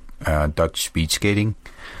with the Dutch speed skating.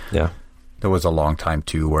 Yeah, there was a long time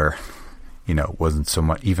too where it wasn't so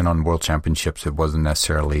much, even on World Championships, it wasn't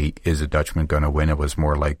necessarily is a Dutchman going to win. It was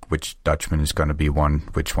more like which Dutchman is going to be one,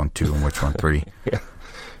 which one two, and which one three.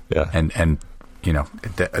 Yeah, and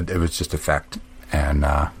it was just a fact, and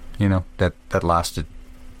that lasted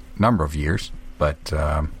a number of years, but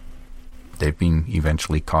they've been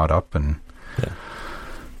eventually caught up, and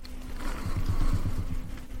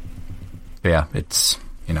it's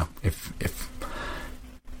if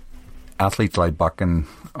athletes like Buchan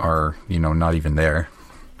are not even there,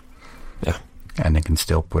 and they can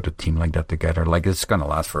still put a team like that together, like it's going to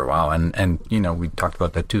last for a while, and we talked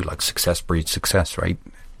about that too, like success breeds success, right?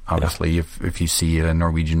 Obviously, if you see a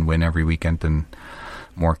Norwegian win every weekend, then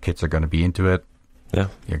more kids are going to be into it. Yeah,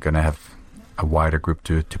 you're going to have a wider group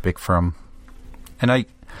to pick from. And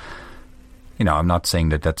I'm not saying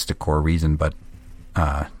that that's the core reason, but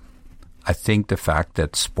I think the fact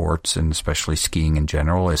that sports, and especially skiing in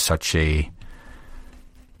general, is such a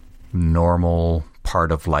normal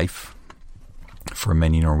part of life for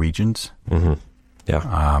many Norwegians.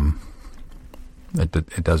 Yeah,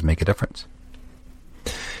 it does make a difference.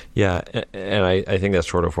 Yeah, and I think that's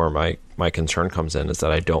sort of where my concern comes in, is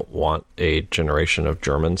that I don't want a generation of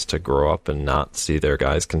Germans to grow up and not see their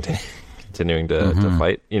guys continuing to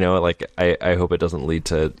fight. You know, like, I hope it doesn't lead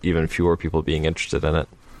to even fewer people being interested in it.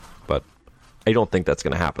 But I don't think that's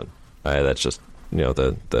going to happen. That's just, you know,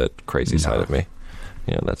 the crazy side of me.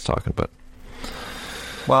 You know, that's talking, but...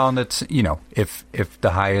 Well, and it's, you know, if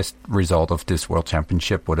the highest result of this World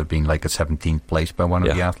Championship would have been like a 17th place by one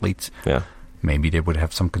of the athletes... Yeah. Maybe they would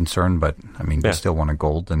have some concern, but I mean, they still won a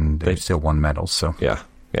gold and they still won medals. So yeah,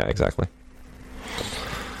 exactly.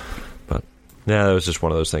 But yeah, that was just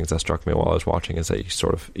one of those things that struck me while I was watching, is that you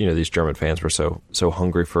sort of, you know, these German fans were so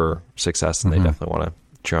hungry for success, and they definitely want to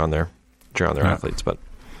cheer on their athletes, but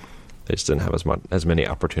they just didn't have as many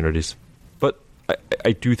opportunities. But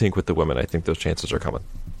I do think with the women, I think those chances are coming.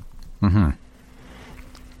 Mm-hmm.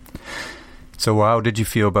 So how did you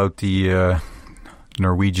feel about the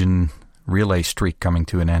Norwegian relay streak coming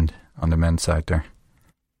to an end on the men's side there?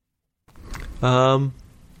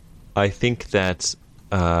 I think that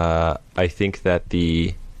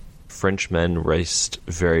the French men raced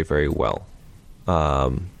very, very well.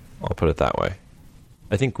 I'll put it that way.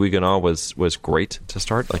 I think Guiganat was great to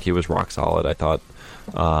start. Like, he was rock solid. I thought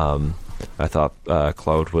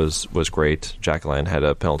Claude was great. Jacqueline had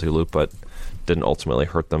a penalty loop, but didn't ultimately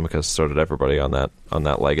hurt them, because so did everybody on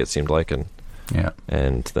that leg, it seemed like. And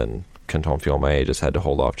then Canton Fiolme just had to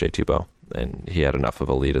hold off J. Thibault, and he had enough of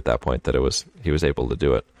a lead at that point that he was able to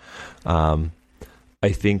do it. I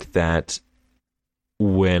think that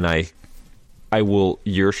when I will,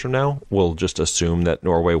 years from now, will just assume that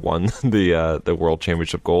Norway won the World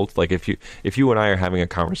Championship gold. Like, if you and I are having a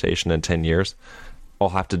conversation in 10 years, you'll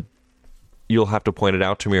have to point it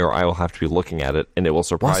out to me, or I will have to be looking at it, and it will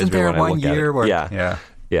surprise me when I look at it.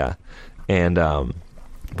 Yeah. And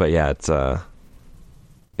but yeah,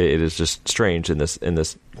 it is just strange in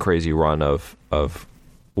this crazy run of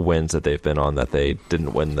wins that they've been on, that they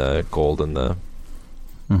didn't win the gold in the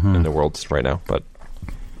Worlds right now. But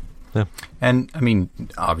yeah, and I mean,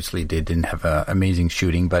 obviously they didn't have amazing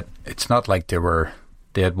shooting, but it's not like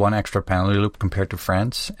they had one extra penalty loop compared to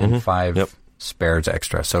France and 5 spares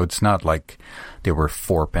extra, so it's not like they were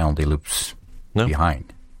 4 penalty loops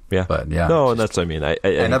behind. Yeah, but yeah, no, and that's what I mean. I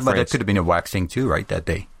but it could have been a waxing too, right, that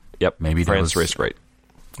day. Yep, maybe France raced great.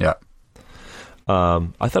 Yeah.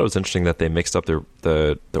 I thought it was interesting that they mixed up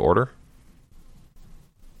the order.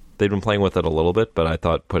 They'd been playing with it a little bit, but I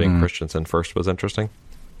thought putting Christensen first was interesting.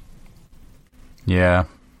 Yeah.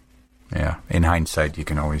 In hindsight, you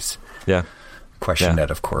can always question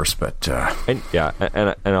that, of course, but and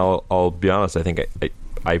I'll be honest. I think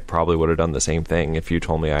I probably would have done the same thing if you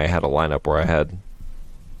told me I had a lineup where I had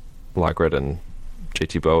Lagrad and J.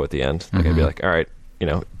 Thibault at the end. Like, I'd be like, all right, you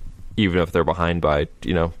know, even if they're behind by,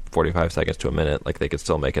 you know, 45 seconds to a minute, like, they could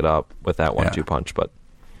still make it up with that 1-2 punch. But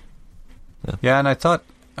and I thought,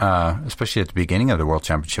 especially at the beginning of the World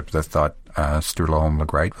Championships, I thought Sturla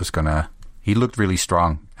Lagrad was gonna. He looked really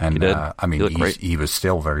strong, and he did. I mean, he was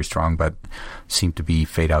still very strong, but seemed to be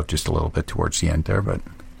fade out just a little bit towards the end there. But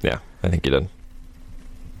yeah, I think he did.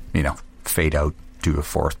 You know, fade out to a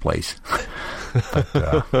 4th place. But,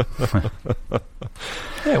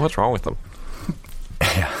 yeah, what's wrong with them?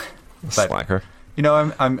 Yeah. Slacker. You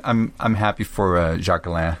know, I'm happy for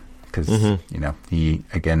Jacqueline, because you know, he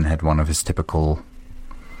again had one of his typical,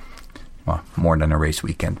 well, more than a race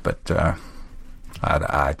weekend, but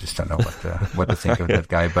I just don't know what to think of that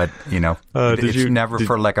guy. But you know, it's never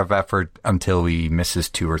for lack of effort until he misses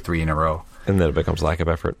 2 or 3 in a row, and then it becomes lack of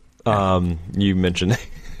effort. You mentioned,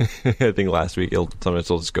 I think last week, sometimes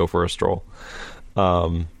he'll just go for a stroll,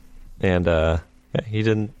 and he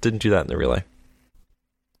didn't do that in the relay.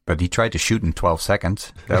 But he tried to shoot in 12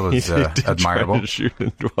 seconds. That was admirable. Try to shoot in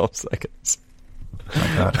 12 seconds. Oh my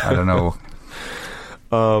God, I don't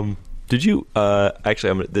know. Did you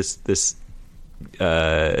actually? This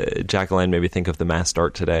Jacqueline made me think of the mass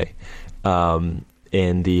start today. In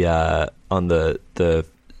the on the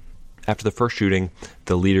after the first shooting,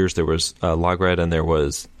 the leaders, there was Lagrad and there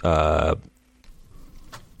was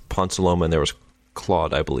Ponsaloma and there was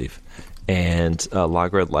Claude, I believe. And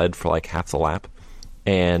Lagrad led for like half the lap.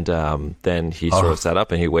 And then he sort of sat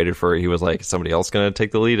up and he waited he was like, somebody else going to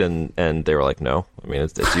take the lead? And they were like, no, I mean,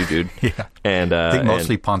 it's you, dude. Yeah. And I think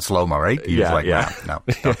mostly Ponsaloma, right? He was like, no,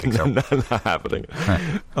 don't think so. not happening.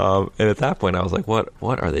 And at that point I was like, what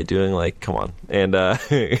are they doing? Like, come on. And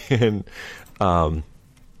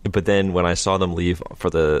but then when I saw them leave for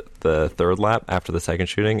the third lap after the second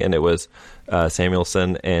shooting, and it was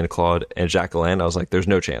Samuelson and Claude and Jacqueline, I was like, there's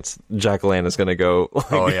no chance Jacqueline is going to go.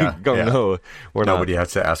 Like, no, we're nobody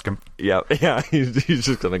has to ask him. Yeah, he's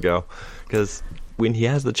just going to go, because when he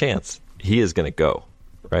has the chance, he is going to go,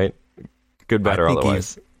 right? Good, bad, or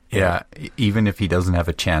otherwise. Yeah, even if he doesn't have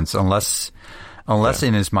a chance, unless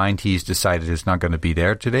in his mind he's decided it's not going to be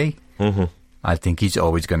there today, I think he's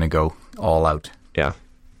always going to go all out. Yeah.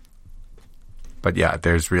 But yeah,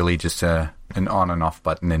 there's really just an on and off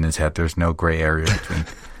button in his head. There's no gray area between.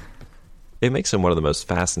 It makes him one of the most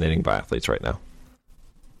fascinating biathletes right now.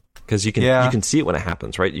 Because you can see it when it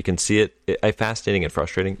happens, right? You can see it. Fascinating and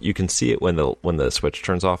frustrating. You can see it when the switch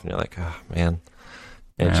turns off, and you're like, oh man,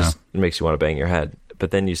 and it makes you want to bang your head.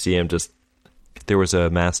 But then you see him just. There was a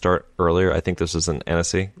mass start earlier. I think this was in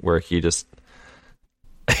Annecy, where he just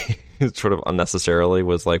sort of unnecessarily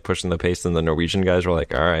was like pushing the pace, and the Norwegian guys were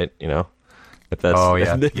like, all right, if that's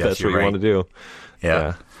if that's what you want to do,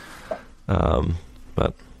 yeah.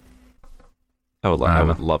 But I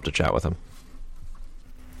would love to chat with him.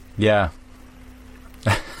 Yeah.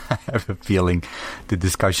 I have a feeling the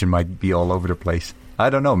discussion might be all over the place. I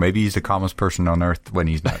don't know. Maybe he's the calmest person on earth when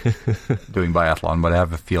he's not doing biathlon, but I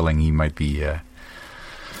have a feeling he might be...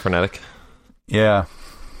 frenetic. Yeah.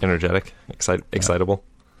 Energetic. Excitable.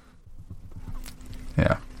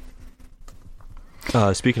 Yeah.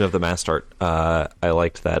 Speaking of the mass start, I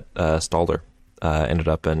liked that Stalder ended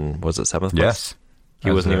up in, was it 7th place? Yes.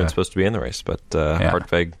 He wasn't even supposed to be in the race, but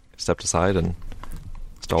Hartweg stepped aside and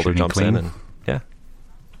Stalder jumps in, and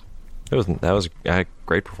that was a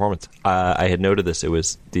great performance. I had noted this. It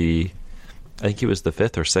was I think he was the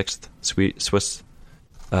 5th or 6th Swiss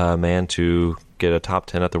man to get a top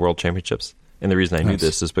 10 at the World Championships. And the reason I knew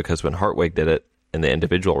this is because when Hartweg did it in the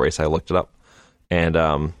individual race, I looked it up, and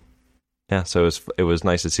so it was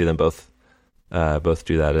nice to see them both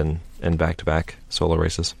do that in back-to-back solo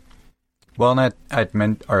races. Well, and I'd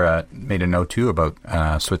made a note too about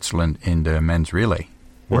Switzerland in the men's relay,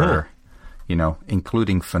 where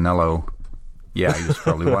including Finello, he was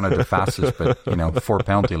probably one of the fastest, but 4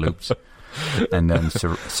 penalty loops, and then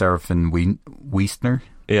Serafin Wiesner,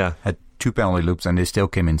 had 2 penalty loops, and they still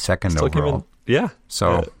came in second overall.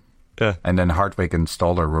 So, and then Hartweg and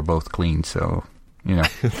Stalder were both clean. So,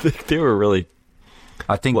 they were really.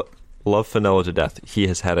 I think. Love Finello to death.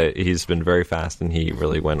 He's been very fast, and he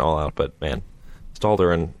really went all out. But man,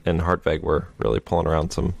 Stalder and Hartweg were really pulling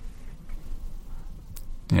around some.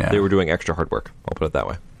 Yeah, they were doing extra hard work. I'll put it that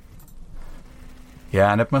way.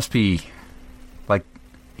 Yeah, and it must be like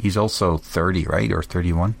he's also 30, right, or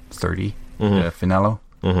 31, 30. Finello.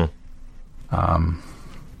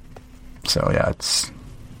 So yeah, it's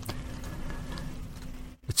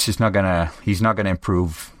just not gonna. He's not gonna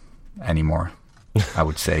improve anymore. I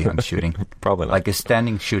would say on shooting. Probably not. Like his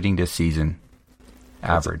standing shooting this season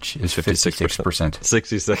average is 56%.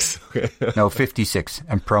 66. No, 56.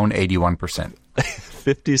 And prone 81%.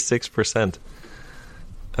 56%.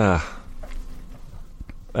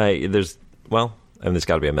 There's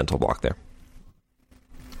got to be a mental block there.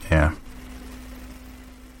 Yeah.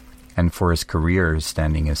 And for his career, his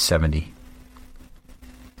standing is 70.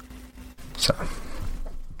 So,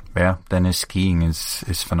 yeah, then his skiing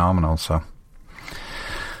is phenomenal, so...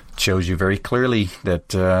 shows you very clearly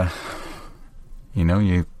that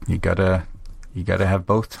you gotta have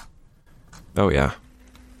both. Oh yeah.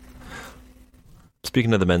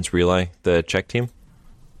 Speaking of the men's relay, the Czech team,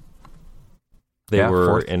 they were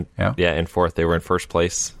fourth. In fourth. They were in first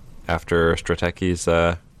place after Strateki's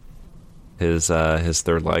his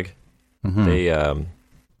third leg. They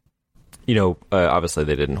obviously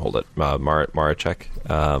they didn't hold it. Maracek,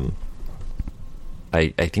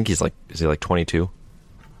 I think is he like 22?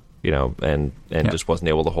 And just wasn't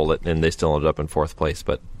able to hold it, and they still ended up in fourth place.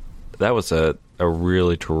 But that was a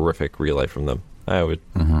really terrific relay from them. I was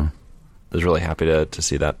really happy to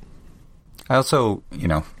see that. I also,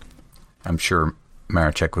 I'm sure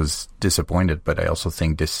Maracek was disappointed, but I also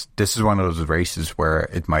think this is one of those races where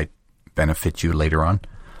it might benefit you later on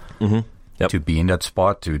to be in that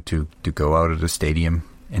spot, to go out of the stadium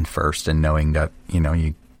in first, and knowing that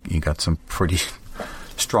you got some pretty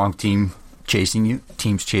strong teams chasing you.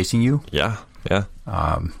 Yeah.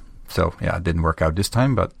 So yeah, it didn't work out this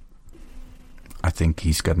time, but I think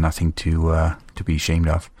he's got nothing to be ashamed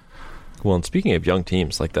of. Well, and speaking of young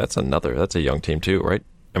teams, that's a young team too, right?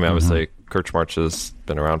 I mean, obviously Kirchmarch has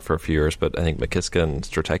been around for a few years, but I think Makiska and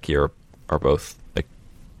Strateki are both like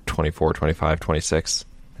 24, 25, 26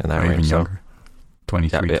 in that range. Even younger.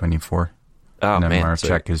 23, 24. Oh, and then man.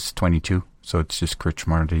 Maracek is 22, so it's just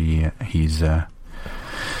Kirchmarch. He's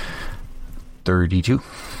 32.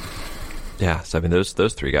 Yeah, so I mean those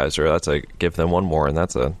three guys give them one more, and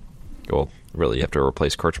really you have to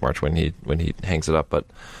replace Kirchmarch when he hangs it up, but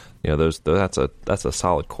that's a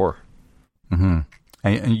solid core.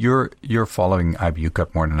 And you're following IBU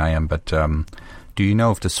Cup more than I am, but Do you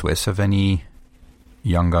know if the Swiss have any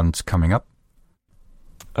young guns coming up?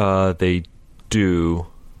 They do,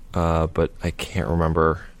 but I can't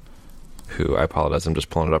remember who. I apologize. I'm just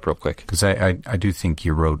pulling it up real quick. Because I do think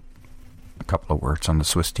you wrote a couple of words on the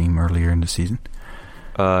Swiss team earlier in the season.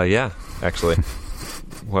 Yeah, actually.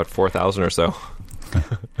 What, 4,000 or so?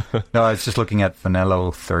 No, I was just looking at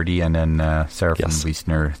Vanello 30 and then Serafin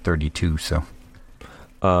Wiesner 32. So,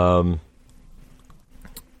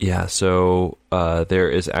 yeah. So there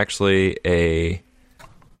is actually a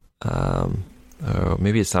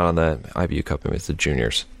maybe it's not on the IBU Cup. Maybe it's the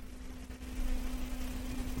juniors.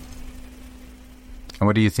 And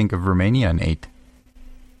what do you think of Romania in 8?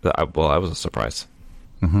 Well, I was a surprise.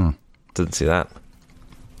 Mm-hmm. Didn't see that.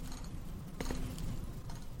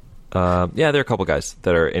 Yeah, there are a couple guys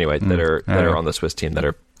that are that are on the Swiss team that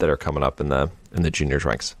are coming up in the juniors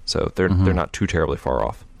ranks. So they're not too terribly far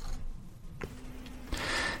off.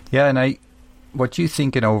 Yeah, and what do you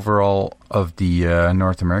think in overall of the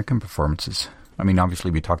North American performances? I mean, obviously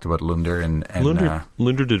we talked about Lunder and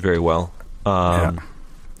Lunder did very well. I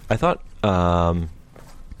thought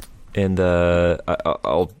in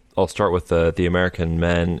I'll start with the American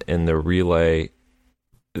men in the relay.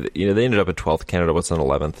 They ended up at 12th. Canada was in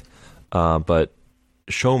 11th. But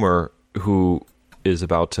Schomer, who is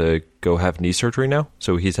about to go have knee surgery now,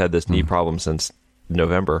 so he's had this knee problem since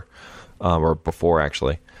November, or before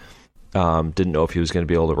actually. Didn't know if he was going to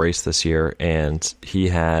be able to race this year, and he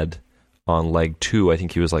had on leg 2, I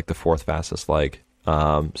think he was like the 4th fastest leg.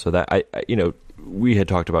 So that we had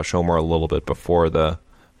talked about Schomer a little bit before the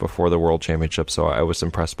World Championship, so I was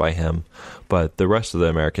impressed by him. But the rest of the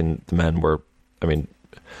American men were,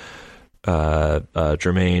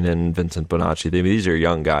 Jermaine and Vincent Bonacci. These are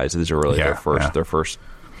young guys. These are really their first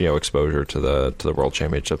exposure to the World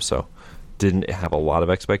Championship. So didn't have a lot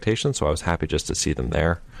of expectations. So I was happy just to see them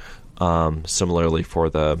there. Similarly for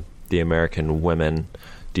the American women,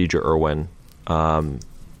 Deidre Irwin and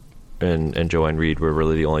Joanne Reed were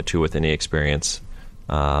really the only two with any experience.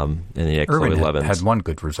 In the Irwin XO11s. had one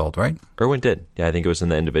good result, right? Irwin did. Yeah, I think it was in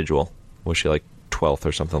the individual. Was she like 12th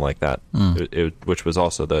or something like that? Which was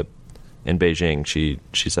also in Beijing. She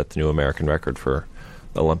set the new American record for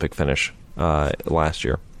the Olympic finish last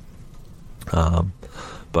year.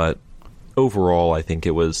 But overall, I think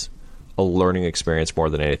it was a learning experience more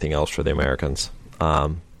than anything else for the Americans,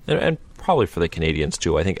 and probably for the Canadians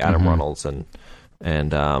too. I think Adam Reynolds and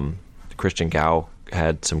Christian Gao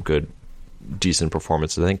had some decent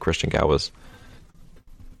performances. I think Christian Gao was.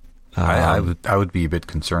 I would be a bit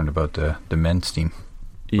concerned about the men's team.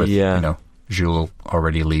 With, Jules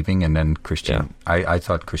already leaving, and then Christian. Yeah. I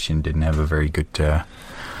thought Christian didn't have a very good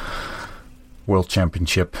World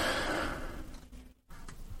Championship.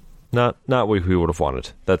 Not what we would have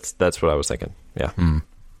wanted. That's what I was thinking. Yeah.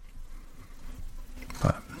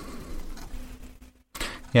 But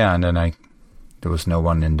yeah, and then there was no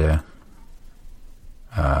one in the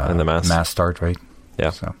mass start, right? Yeah.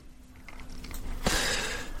 So.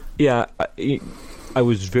 Yeah, I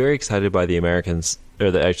was very excited by the Americans,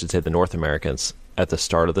 I should say the North Americans, at the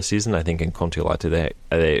start of the season. I think in Kontiolahti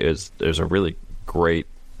it was a really great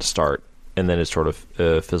start, and then it sort of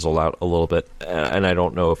fizzled out a little bit. And I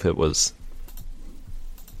don't know if it was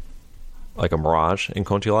like a mirage in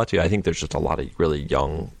Kontiolahti. I think there's just a lot of really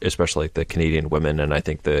young, especially like the Canadian women, and I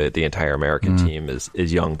think the entire American team is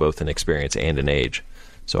young both in experience and in age.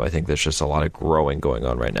 So I think there's just a lot of growing going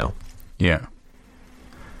on right now. Yeah.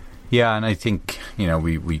 Yeah, and I think,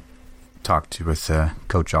 we talked with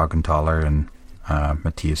Coach Augenthaler and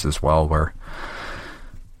Matthias as well, where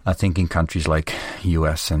I think in countries like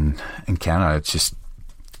US and Canada, it's just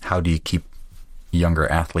how do you keep younger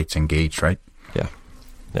athletes engaged, right? Yeah.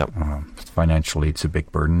 Yep. Financially, it's a big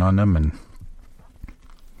burden on them, and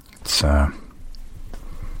it's...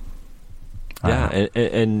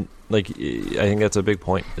 and like I think that's a big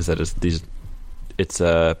point, is that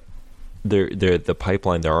the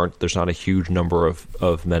pipeline, there's not a huge number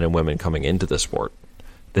of men and women coming into the sport.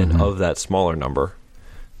 Then of that smaller number,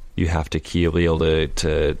 you have to be able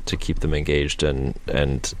to keep them engaged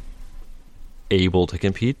and able to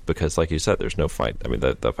compete, because like you said, there's no fight. I mean,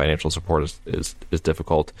 the financial support is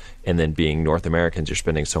difficult, and then being North Americans, you're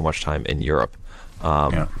spending so much time in Europe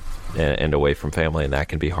and away from family, and that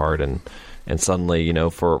can be hard. And suddenly,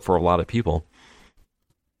 for a lot of people,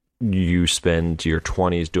 you spend your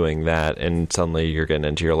 20s doing that, and suddenly you're getting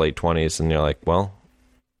into your late 20s, and you're like, well,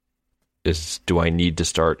 do I need to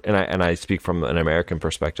start? And I speak from an American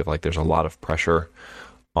perspective. Like, there's a lot of pressure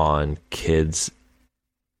on kids,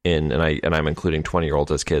 and I'm including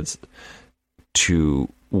 20-year-olds as kids, to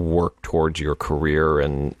work towards your career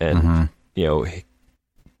and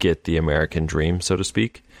get the American dream, so to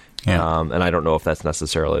speak. Yeah. And I don't know if that's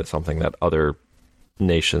necessarily something that other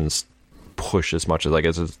nations push as much as I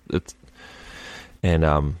guess it's and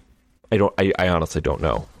I honestly don't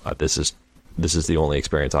know. This is the only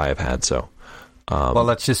experience I have had. So, well,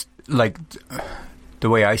 that's just like the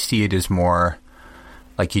way I see it is more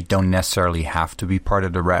like you don't necessarily have to be part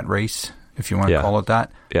of the rat race, if you want to call it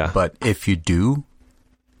that. Yeah. But if you do,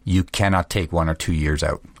 you cannot take 1 or 2 years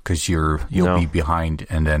out because you'll be behind,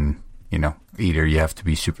 and then either you have to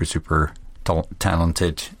be super super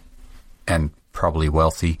talented and probably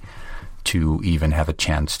wealthy to even have a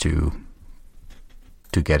chance to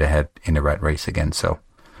get ahead in the rat race again. So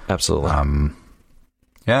absolutely.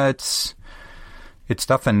 Yeah, it's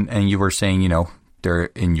tough. And you were saying, they're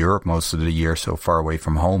in Europe most of the year, so far away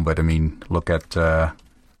from home. But I mean, look at, I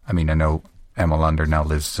know Emma Lunder now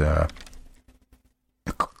lives,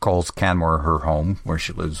 calls Canmore her home, where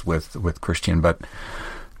she lives with Christian. But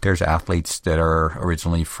there's athletes that are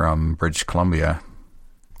originally from British Columbia,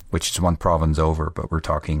 which is one province over, but we're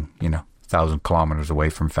talking, 1,000 kilometers away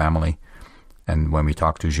from family. And when we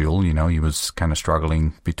talked to Jules, he was kind of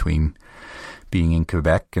struggling between being in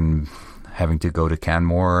Quebec and having to go to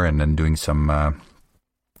Canmore and then doing some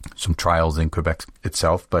trials in Quebec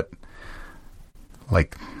itself. But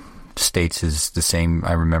like States is the same.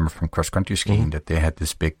 I remember from cross country skiing that they had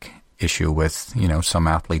this big issue with, some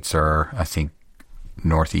athletes are, I think,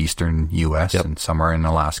 northeastern U.S. and some are in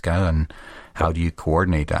Alaska. And how do you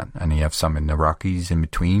coordinate that? And you have some in the Rockies in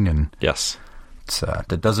between. And yes.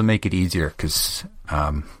 That doesn't make it easier because,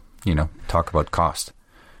 talk about cost.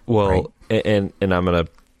 Well, right? and I'm going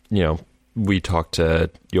to, we talked to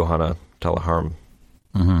Johanna Teleharm,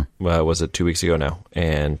 was it 2 weeks ago now?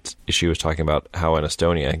 And she was talking about how in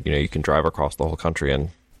Estonia, you can drive across the whole country in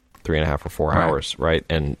 3.5 or 4 hours, right?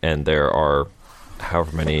 And there are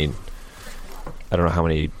however many, I don't know how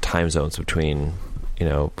many time zones between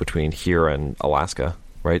here and Alaska,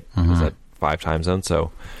 right? Is that 5 time zones?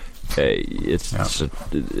 So it's just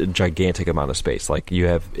a gigantic amount of space. Like you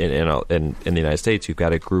have in the United States, you've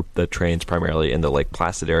got a group that trains primarily in the Lake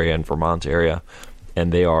Placid area and Vermont area,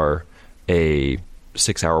 and they are a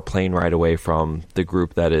 6-hour plane ride away from the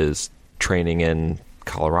group that is training in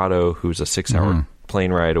Colorado, who's a 6-hour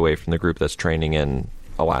plane ride away from the group that's training in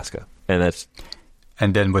Alaska. And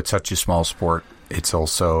then with such a small sport, it's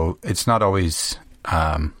not always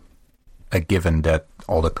a given that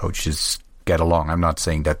all the coaches get along. I'm not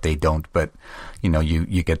saying that they don't, but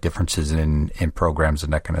you get differences in programs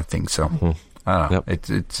and that kind of thing. So I don't know. Yep.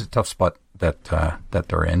 It's a tough spot that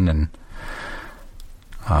they're in, and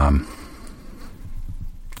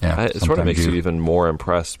it sort of makes you even more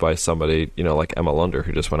impressed by somebody like Emma Lunder,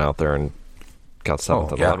 who just went out there and got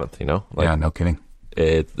 7th and 11th. No kidding.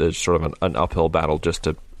 It's sort of an uphill battle just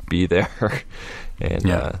to be there,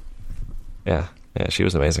 and she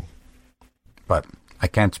was amazing. But I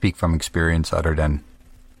can't speak from experience other than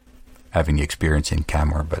having the experience in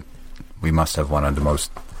Canmore, but we must have one of the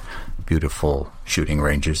most beautiful shooting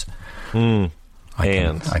ranges I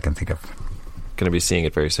can think of. Going to be seeing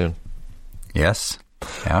it very soon. Yes.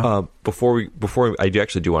 Yeah. Before I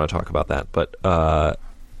actually do want to talk about that, but I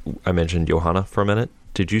mentioned Johanna for a minute.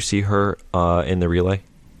 Did you see her in the relay?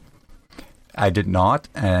 I did not,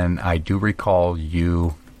 and I do recall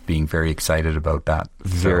you being very excited about that.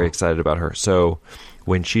 Very excited about her. So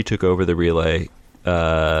when she took over the relay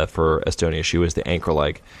for Estonia, she was the anchor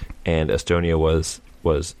leg, and Estonia was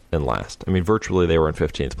in last. I mean, virtually they were in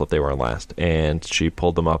 15th, but they were in last. And she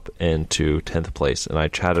pulled them up into 10th place, and I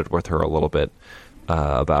chatted with her a little bit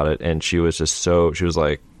about it, and she was just she was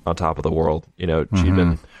like on top of the world. She'd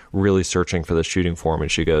been really searching for the shooting form,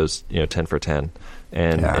 and she goes, 10 for 10,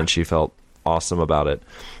 and she felt awesome about it.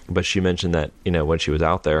 But she mentioned that when she was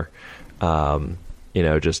out there,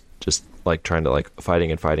 just like trying to like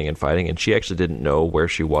fighting, and she actually didn't know where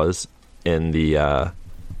she was in the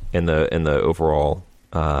overall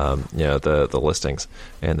the listings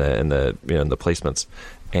and the placements,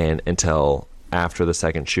 and until after the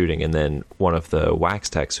second shooting. And then one of the wax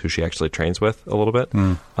techs, who she actually trains with a little bit,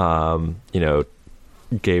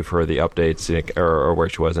 gave her the updates or where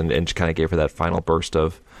she was, and just kind of gave her that final burst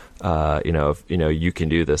of you can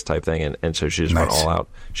do this type thing, and so she just went all out.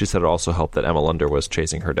 She said it also helped that Emma Lunder was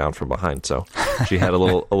chasing her down from behind, so she had a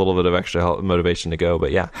little bit of extra motivation to go.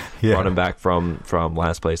 But brought him back from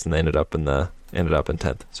last place, and they ended up in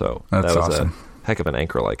 10th. So that was awesome. A heck of an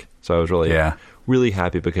anchor leg. So I was really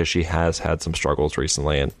happy, because she has had some struggles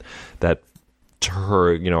recently, and that to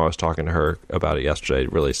her, I was talking to her about it yesterday.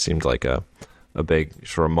 It really seemed like a big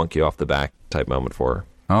sort of monkey off the back type moment for her.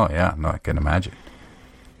 Oh yeah, no, I can imagine.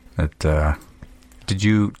 Did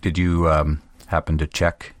you happen to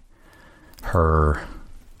check her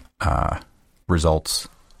results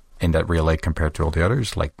in that relay compared to all the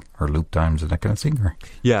others, like her loop times and that kind of thing? Or?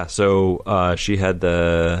 Yeah, so she had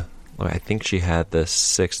I think she had the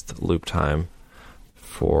 6th loop time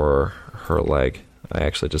for her leg. I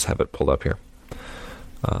actually just have it pulled up here.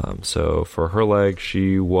 So for her leg,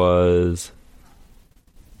 she was...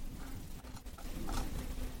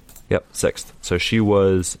 Yep, 6th. So she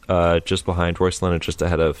was just behind Roycelyn and just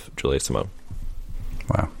ahead of Julia Simone.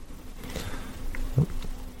 Wow.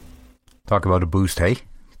 Talk about a boost, hey?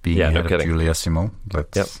 Being ahead of Julia Simone.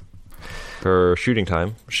 Yep. For shooting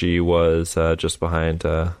time, she was just behind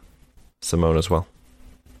Simone as well,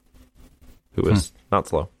 who was not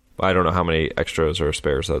slow. I don't know how many extras or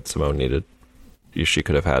spares that Simone needed. She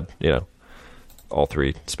could have had, all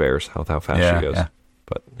 3 spares, how fast she goes. Yeah.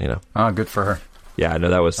 But, Oh, good for her. Yeah, no,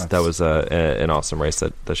 that was an awesome race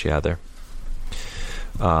that she had there.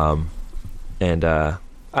 And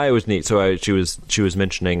it was neat. So she was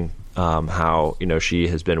mentioning how she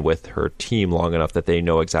has been with her team long enough that they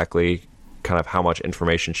know exactly kind of how much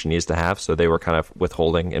information she needs to have. So they were kind of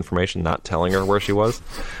withholding information, not telling her where she was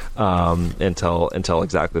until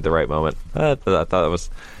exactly the right moment. I thought that was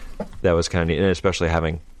kind of neat, and especially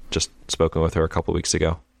having just spoken with her a couple of weeks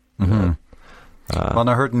ago. Mm-hmm. Well,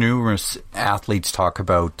 I heard numerous athletes talk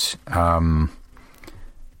about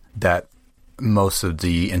that most of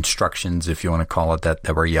the instructions, if you want to call it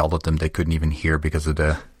that were yelled at them, they couldn't even hear because of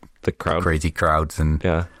the crowd, crazy crowds, and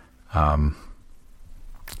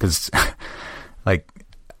because I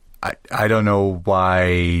don't know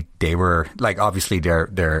why they were obviously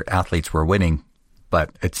their athletes were winning, but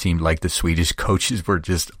it seemed like the Swedish coaches were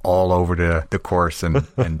just all over the course and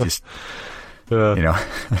just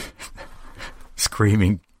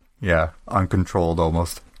screaming, uncontrolled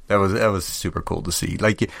almost. That was super cool to see.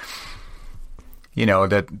 That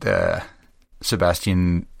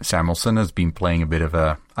Sebastian Samuelsson has been playing a bit of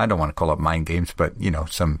a, I don't want to call it mind games, but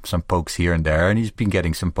some pokes here and there, and he's been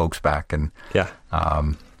getting some pokes back, and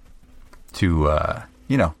to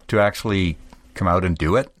actually come out and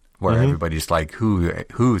do it, where everybody's like,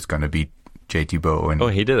 who's going to beat JT Bow? And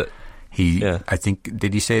he did it. I think,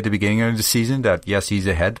 did he say at the beginning of the season that yes, he's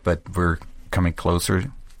ahead, but we're coming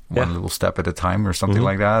closer, one little step at a time, or something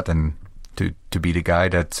like that, and to be the guy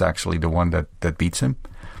that's actually the one that beats him.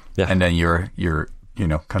 Yeah. And then your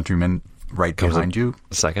countryman right behind you.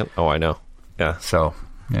 Second. Oh, I know. Yeah. So,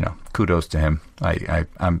 kudos to him.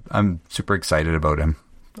 I'm super excited about him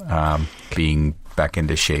being back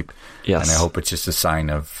into shape. Yes. And I hope it's just a sign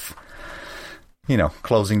of,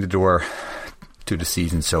 closing the door to the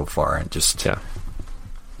season so far and just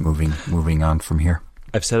moving on from here.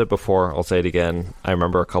 I've said it before, I'll say it again. I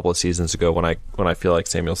remember a couple of seasons ago when I feel like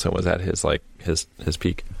Samuelsson was at his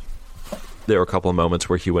peak. There were a couple of moments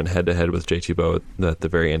where he went head to head with JT Bow at the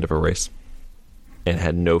very end of a race and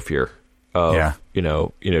had no fear of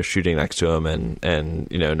shooting next to him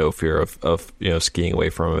and no fear of skiing away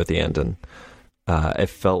from him at the end, and it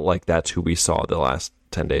felt like that's who we saw the last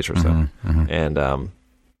 10 days or so. And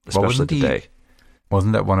especially today.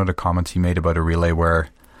 Wasn't that one of the comments he made about a relay where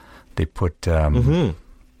they put I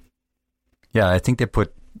think they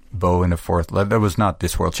put Bow in the 4th leg. That was not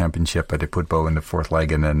this World Championship, but they put Bow in the 4th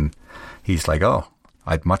leg, and then he's like, oh,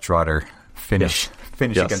 I'd much rather finish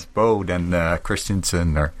against Bow than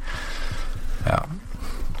Christensen, or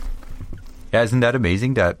isn't that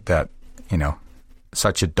amazing that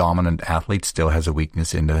such a dominant athlete still has a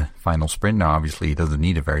weakness in the final sprint? Now obviously he doesn't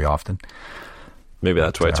need it very often. Maybe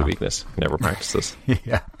that's why it's a weakness. He never practices.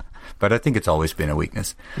 Yeah. But I think it's always been a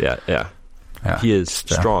weakness. Yeah. He is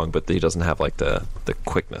strong, but he doesn't have the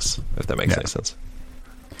quickness, if that makes any sense.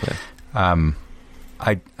 Yeah.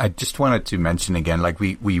 I just wanted to mention again,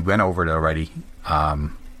 we went over it already,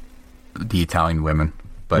 the Italian women,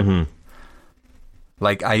 but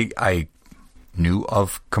I knew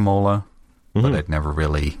of Kamola, but I'd never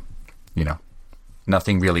really,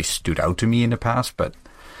 nothing really stood out to me in the past, but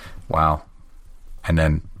wow. And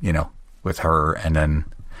then, with her, and then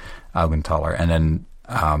Augenthaler, and then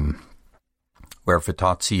where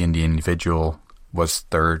Vitozzi in the individual was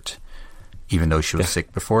 3rd, even though she was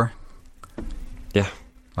sick before. Yeah.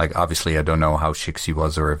 Obviously, I don't know how sick she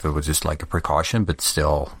was, or if it was just a precaution, but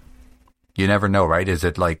still, you never know, right? Is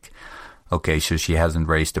it okay, so she hasn't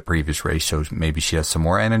raced the previous race, so maybe she has some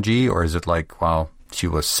more energy, or is it she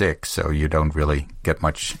was sick, so you don't really get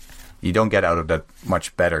much, you don't get out of that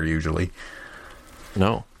much better usually.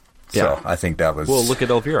 No. So I think that was... Well, look at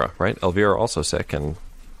Elvira, right? Elvira also sick, and...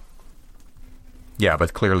 Yeah,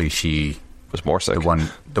 but clearly she... was more sick.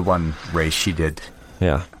 The one race she did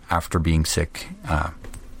after being sick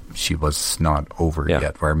she was not over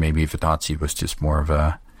yet. Where maybe Vitozzi was just more of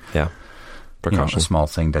a precaution, a small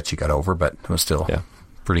thing that she got over, but it was still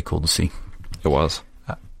pretty cool to see. It was.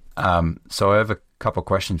 So I have a couple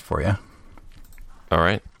questions for you. All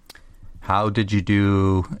right. How did you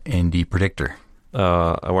do in the predictor? We're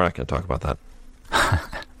not going to talk about that.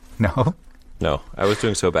 No, I was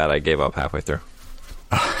doing so bad I gave up halfway through.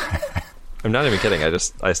 I'm not even kidding.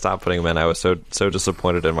 I stopped putting them in. I was so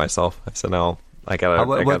disappointed in myself. I said, no, I gotta.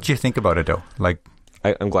 What do you think about it though? Like,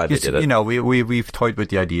 I'm glad they did it. You know, we've toyed with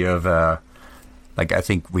the idea of like, I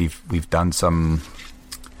think we've done some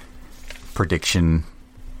prediction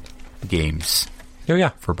games. Oh yeah,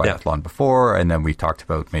 for biathlon before, and then we talked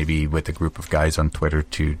about maybe with a group of guys on Twitter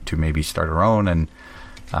to maybe start our own, and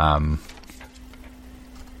I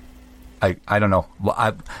don't know.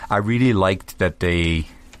 Well, I really liked that they,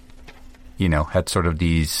 you know, had sort of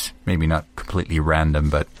these maybe not completely random,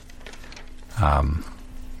 but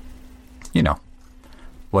you know,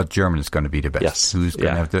 what German is going to be the best? Yes. Who's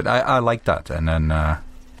going to have to? I like that, and then I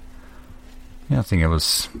think it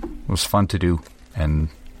was fun to do, and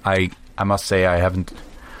I must say I haven't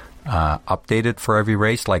updated for every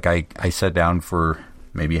race. Like I sat down for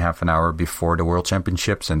maybe half an hour before the World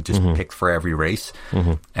Championships and just picked for every race.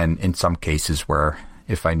 And in some cases where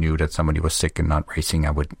if I knew that somebody was sick and not racing,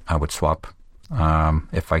 I would swap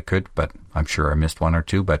if I could. But I'm sure I missed one or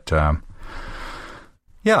two. But I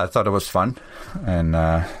thought it was fun. And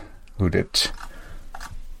who did?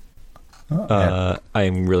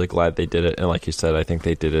 I'm really glad they did it, and like you said, I think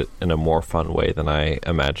they did it in a more fun way than I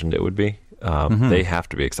imagined it would be. They have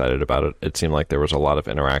to be excited about it. It seemed like there was a lot of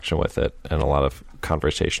interaction with it and a lot of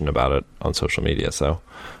conversation about it on social media. So,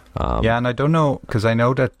 and I don't know, because I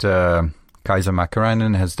know that Kaisa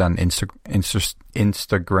Mäkäräinen has done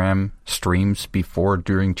Instagram streams before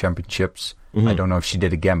during championships. I don't know if she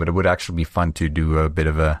did again, but it would actually be fun to do a bit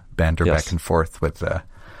of a banter back and forth with.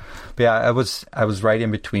 But yeah, I was right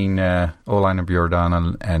in between Olainen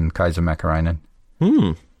Bjordan and Kaisa Mäkäräinen.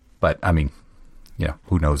 But I mean,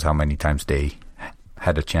 who knows how many times they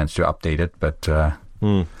had a chance to update it? But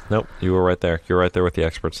nope, you were right there. You're right there with the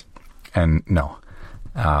experts. And no,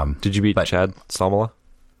 did you beat Chad Salmela?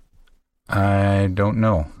 I don't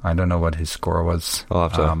know. I don't know what his score was. I'll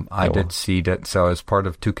have to. I did see that. So as part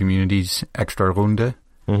of Two Communities Extra Runde,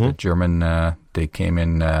 the German they came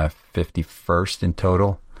in 51st in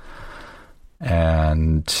total.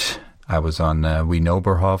 And I was on Wien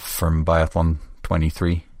Oberhof from Biathlon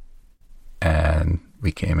 23, and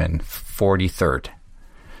we came in 43rd.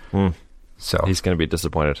 So he's going to be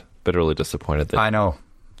disappointed, bitterly disappointed. That I know.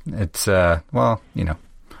 It's 23rd,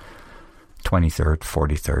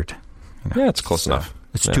 43rd. Yeah, it's close enough.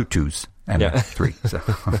 It's 2 2s and 3. So.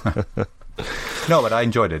 No, but I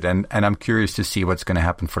enjoyed it, and I'm curious to see what's going to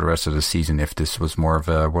happen for the rest of the season, if this was more of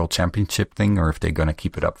a World Championship thing or if they're going to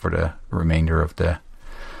keep it up for the remainder of the...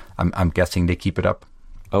 I'm guessing they keep it up.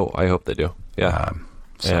 Oh, I hope they do. Yeah.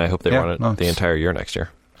 And I hope they run it the entire year next year.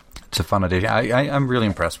 It's a fun addition. I'm really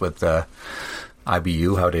impressed with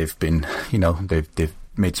IBU, how they've been, they've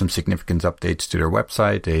made some significant updates to their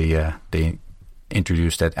website. They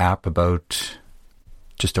introduced that app about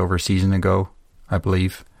just over a season ago, I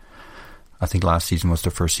believe. I think last season was the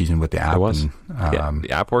first season with the app. It was. And, the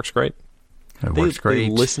app works great. It works great. They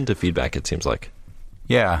listen to feedback, it seems like.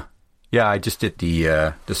 Yeah. Yeah, I just did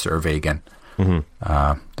the survey again.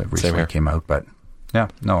 That recently came out. But yeah,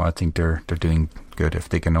 no, I think they're doing good. If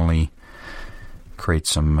they can only create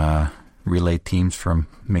some relay teams from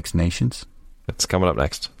mixed nations. It's coming up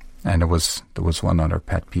next. And there was one other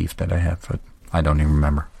pet peeve that I have, but I don't even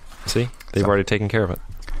remember. See? They've already taken care of it.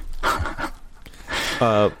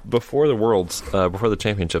 Before the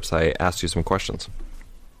championships, I asked you some questions.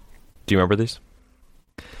 Do you remember these?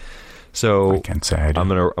 So I can't say I do. I'm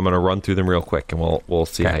gonna run through them real quick, and we'll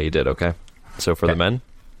see how you did. Okay. So for the men,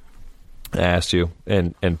 I asked you,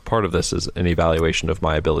 and part of this is an evaluation of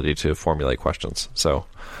my ability to formulate questions. So,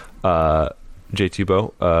 Jay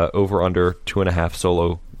Thibault, over under 2.5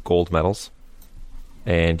 solo gold medals,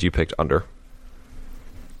 and you picked under.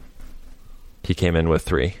 He came in with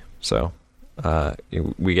 3, so.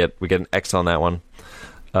 We get an X on that one.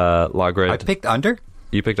 Lagred. I picked under?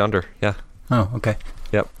 You picked under, yeah. Oh, okay.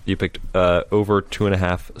 Yep. You picked over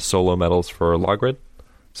 2.5 solo medals for Lagred.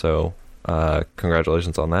 So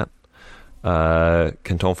congratulations on that.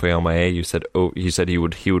 Canton Fillon-Maillet, you said he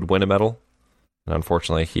would win a medal. And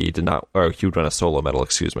unfortunately he did not, or he would win a solo medal,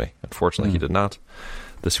 excuse me. Unfortunately he did not.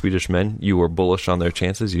 The Swedish men, you were bullish on their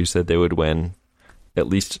chances. You said they would win at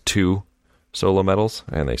least 2 solo medals,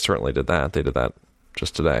 and they certainly did that. They did that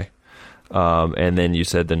just today. And then you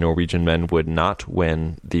said the Norwegian men would not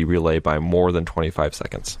win the relay by more than 25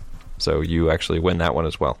 seconds. So you actually win that one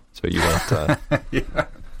as well. So you went Yeah.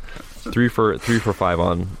 3 for 5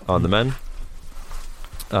 on the men.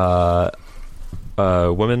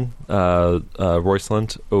 Women,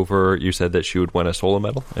 Roysland over. You said that she would win a solo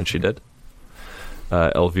medal, and she did.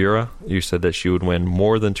 Elvira, you said that she would win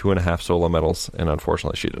more than 2.5 solo medals, and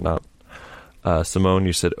unfortunately she did not. Simone,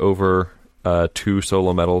 you said over 2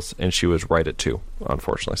 solo medals, and she was right at 2,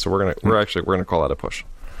 unfortunately. So we're gonna call that a push.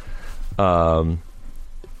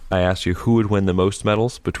 I asked you who would win the most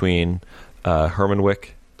medals between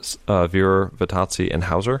Hermanwick, Vera, Vitazzi, and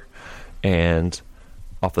Hauser, and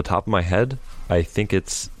off the top of my head, I think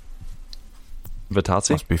it's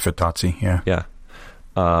Vitazzi. Must be Vitazzi, yeah. Yeah.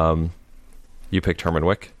 You picked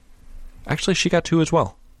Hermanwick. Actually, she got 2 as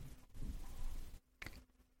well.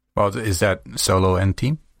 Well, is that solo and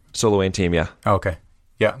team? Solo and team, yeah. Okay.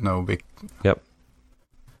 Yeah, no big. Yep.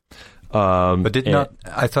 But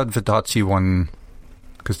I thought Vitazzi won,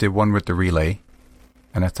 because they won with the relay,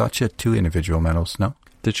 and I thought she had 2 individual medals, no?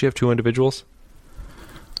 Did she have 2 individuals?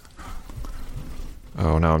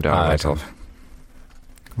 Oh, now I'm down on myself.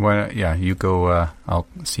 Well, yeah, you go. I'll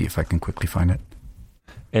see if I can quickly find it.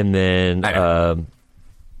 And then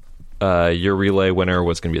your relay winner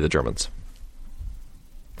was going to be the Germans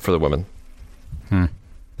for the women.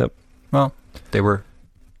 Yep. Well, they were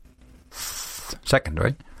second,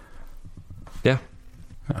 right? Yeah.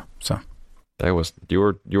 Yeah. So that was you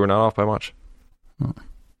were not off by much.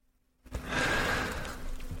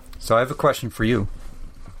 So I have a question for you.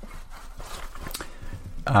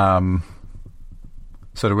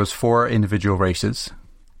 So there was 4 individual races.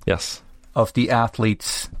 Yes. Of the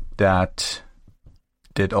athletes that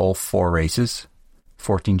did all 4 races,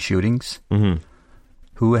 14 shootings,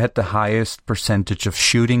 who had the highest percentage of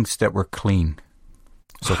shootings that were clean?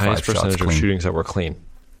 So highest 5 shots percentage of clean. shootings that were clean.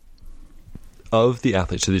 Of the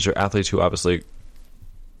athletes, so these are athletes who obviously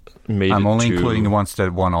made. I'm only to, including the ones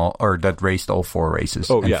that won all, or that raced all 4 races.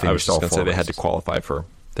 Oh and yeah, I was finished just all going to 4 say they had to races. qualify for.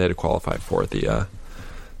 They had to qualify for the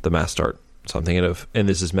mass start. So I'm thinking of, and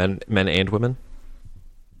this is men and women.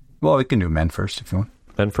 Well, we can do men first if you want.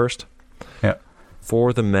 Men first. Yeah.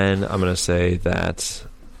 For the men, I'm going to say that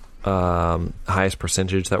highest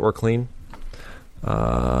percentage that were clean.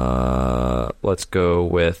 Let's go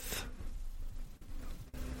with.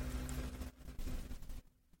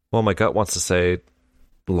 Well, my gut wants to say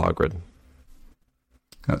Logrid.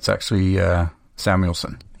 That's actually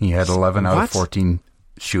Samuelson. He had 11 out of 14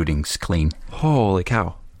 shootings clean. Holy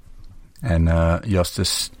cow. And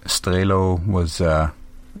Justus Strelo was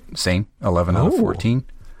same, 11 out of 14.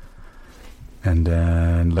 And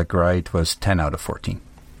then Legride was 10 out of 14.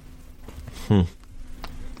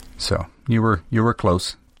 So you were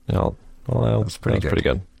close. Yeah, well, That was pretty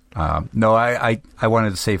good. No, I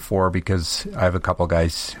wanted to say 4 because I have a couple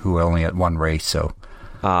guys who only had 1 race, so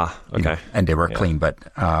okay. you know, and they were clean. But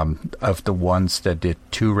of the ones that did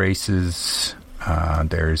 2 races,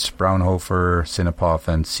 there's Braunhofer, Sinopov,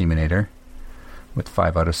 and Siemenator with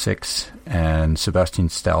 5 out of 6, and Sebastian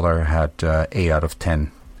Steller had 8 out of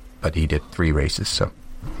 10, but he did 3 races. So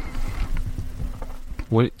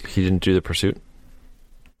What, he didn't do the pursuit?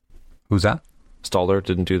 who's that? Staller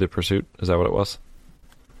didn't do the pursuit? Is that what it was?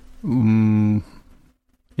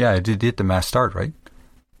 Yeah, he did the mass start, right?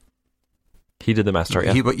 He did the mass start,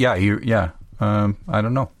 yeah. I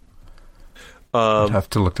don't know. I'd have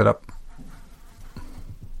to look that up.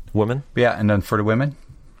 Women? Yeah, and then for the women?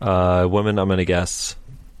 Women, I'm going to guess.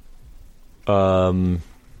 I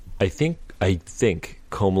think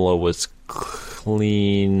Komala was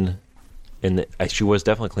clean she was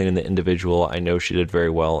definitely clean in the individual. I know she did very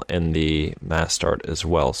well in the mass start as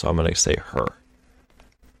well, so I'm going to say her.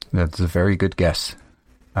 That's a very good guess.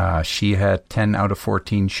 She had 10 out of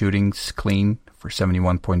 14 shootings clean for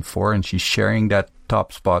 71.4, and she's sharing that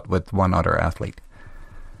top spot with one other athlete.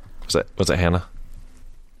 Was it Hannah?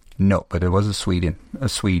 No, but it was a Swede.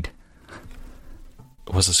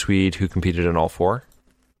 Was a Swede who competed in all 4?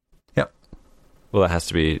 Yep. Well,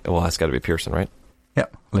 that's got to be Pearson, right?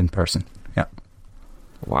 Yep, Lynn Pearson. Yeah.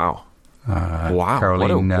 Wow. Wow.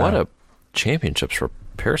 Caroline, what a championships for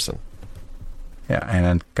Pearson. Yeah, and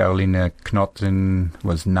then Caroline Knotten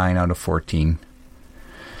was 9 out of 14.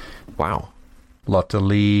 Wow. Lotte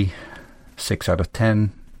Lee, 6 out of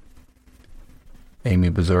 10. Amy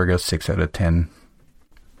Bazurga, 6 out of 10.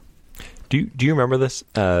 Do you remember this?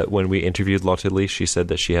 When we interviewed Lotte Lee, she said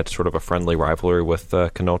that she had sort of a friendly rivalry with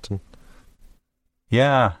Knoten.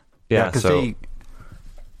 Yeah. Yeah, because so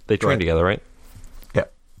they trained together, right? Yeah.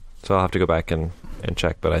 So I'll have to go back and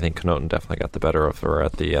check, but I think Knoten definitely got the better of her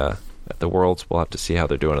at the at the Worlds. We'll have to see how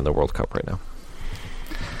they're doing in the World Cup right now.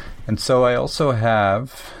 And so I also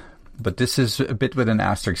have, but this is a bit with an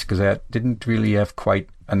asterisk because I didn't really have quite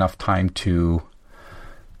enough time to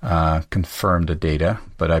confirm the data,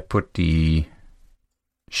 but I put the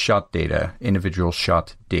shot data, individual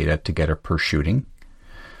shot data together per shooting.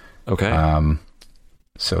 Okay.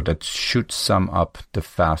 So that should sum up the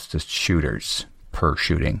fastest shooters per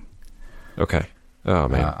shooting. Okay. Oh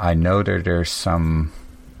man. I know that there's some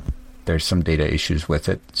data issues with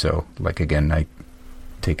it. So like again, I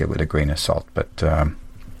take it with a grain of salt. But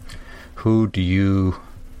who can you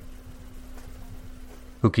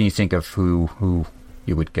think of who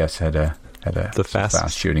you would guess had a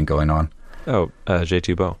fast shooting going on? Oh,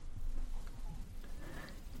 J2 Bo.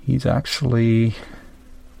 He's actually,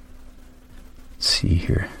 let's see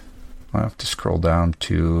here. I'll have to scroll down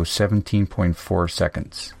to 17.4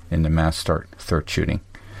 seconds in the mass start third shooting.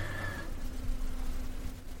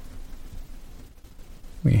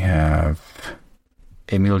 We have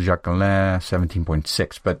Emile Jacquelin,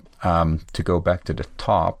 17.6. But to go back to the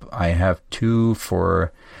top, I have two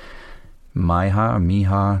for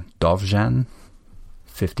Miha Dovjan,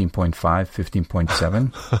 15.5,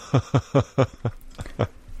 15.7.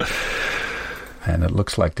 And it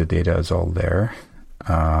looks like the data is all there.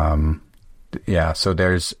 So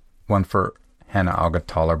there's one for Hannah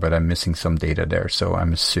Augenthaler, but I'm missing some data there, so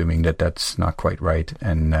I'm assuming that that's not quite right.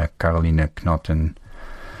 And Caroline Knotten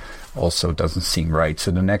also doesn't seem right.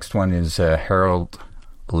 So the next one is Harold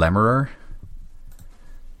Lemmerer.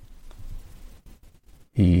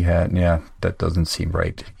 He had, that doesn't seem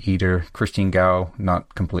right either. Christine Gao,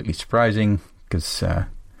 not completely surprising, because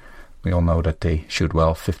we all know that they shoot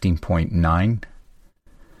well, 15.9.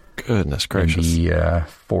 Goodness gracious. In the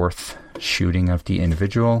fourth shooting of the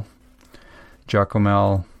individual.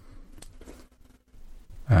 Giacomel,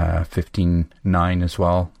 15.9 as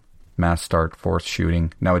well. Mass start, fourth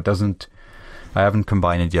shooting. Now I haven't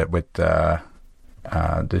combined it yet with the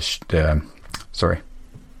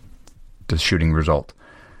shooting result.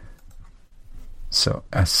 So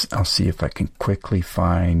I'll see if I can quickly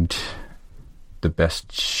find the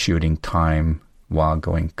best shooting time while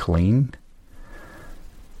going clean.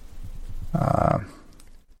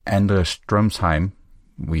 Anders Strömsheim,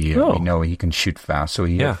 we know he can shoot fast, so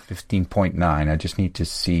he had 15.9. I just need to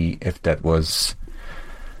see if that was...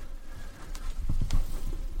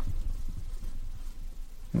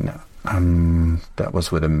 No, that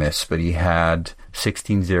was with a miss, but he had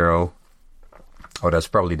 16.0. Oh, that's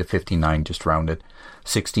probably the 59, just rounded.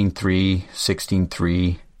 16.3,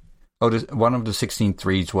 16.3. Oh, one of the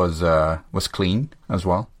 16.3s was clean as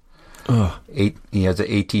well. He has an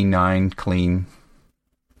 18.9 clean,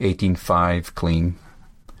 18.5 clean,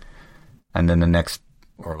 and then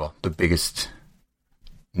the biggest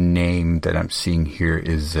name that I'm seeing here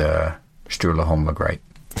is Sturla Holmberg.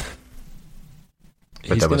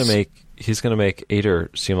 He's gonna make Ader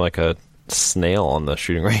seem like a snail on the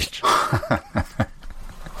shooting range.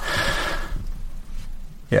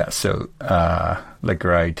 Yeah, so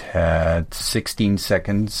Legrite had 16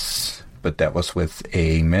 seconds, but that was with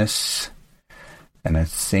a miss. And I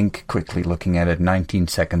think, quickly looking at it, 19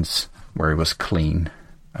 seconds where it was clean.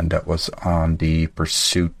 And that was on the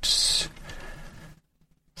Pursuit's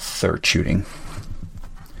third shooting.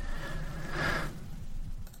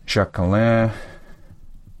 Jacquelin,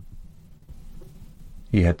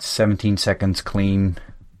 he had 17 seconds clean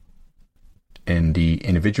in the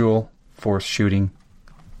individual fourth shooting.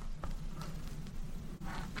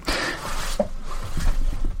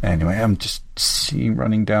 Anyway, I'm just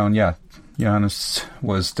running down. Yeah, Johannes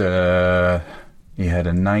he had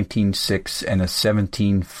a 19.6 and a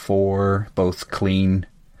 17.4, both clean.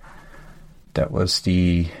 That was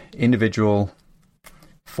the individual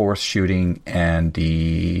fourth shooting and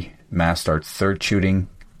the mass start third shooting.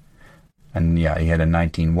 And he had a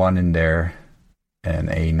 19.1 in there and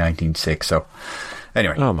a 19.6. So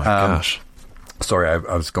anyway. Oh my gosh. Sorry, I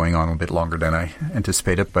was going on a bit longer than I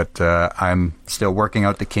anticipated, but I'm still working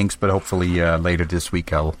out the kinks. But hopefully later this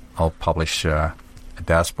week I'll publish a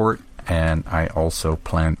dashboard, and I also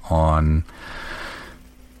plan on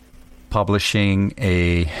publishing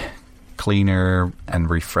a cleaner and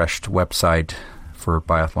refreshed website for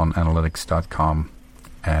biathlonanalytics.com,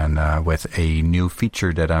 and with a new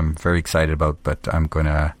feature that I'm very excited about. But I'm going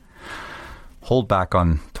to hold back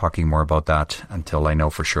on talking more about that until I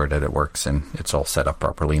know for sure that it works and it's all set up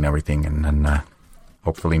properly and everything. And then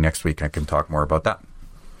hopefully next week I can talk more about that.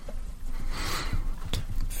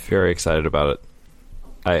 Very excited about it.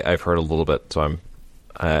 I've heard a little bit, so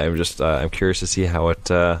I'm curious to see how it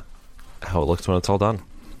looks when it's all done.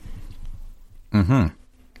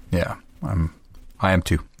 Yeah, I am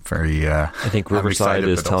too. very. I think Riverside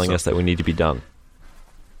is telling us that we need to be done.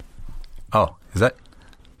 Oh, is that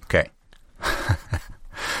okay?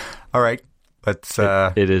 All right. Let's.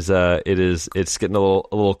 It's getting a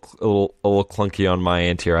little clunky on my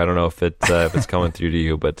end here. I don't know if it's coming through to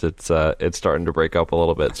you, but it's starting to break up a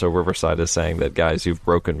little bit. So Riverside is saying that, guys, you've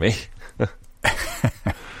broken me.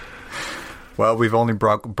 Well, we've only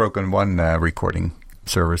broken one recording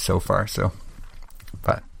service so far. So,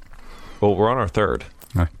 but well, we're on our third.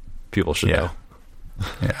 People should know.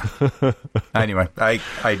 Yeah. Anyway, I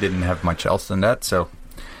didn't have much else than that. So,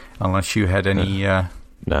 unless you had any.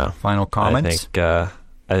 No. Final comments? I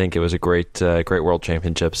think it was a great World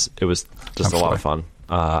Championships. It was just a lot of fun.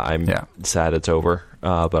 I'm sad it's over,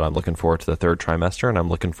 but I'm looking forward to the third trimester, and I'm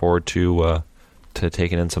looking forward to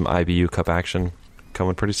taking in some IBU Cup action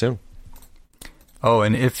coming pretty soon. Oh,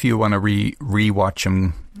 and if you want to re-watch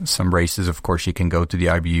some races, of course, you can go to the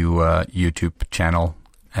IBU YouTube channel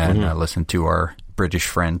and listen to our British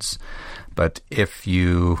friends. But if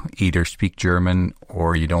you either speak German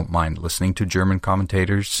or you don't mind listening to German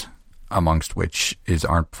commentators, amongst which is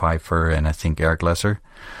Arndt Pfeiffer and I think Eric Lesser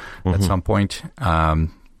at some point,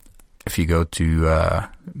 if you go to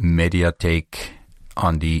Mediathek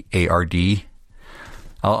on the ARD,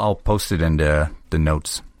 I'll post it in the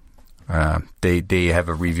notes. They have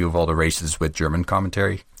a review of all the races with German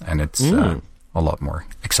commentary, and it's a lot more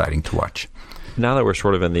exciting to watch. Now that we're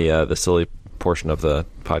sort of in the silly portion of the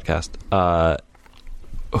podcast,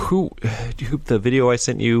 who the video I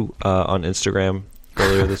sent you on Instagram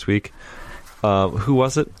earlier this week, who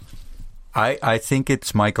was it? I think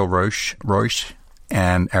it's Michael Roche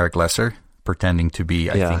and Eric Lesser pretending to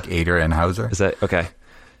be I think Ader and Hauser. Is that okay?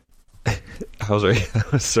 Hauser,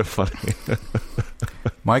 that was so funny.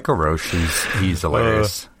 Michael Roche, he's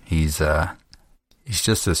hilarious. He's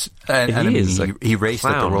just this, and he raced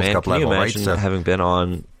at the World Cup level, right? So having been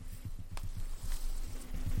on.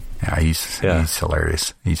 Yeah, he's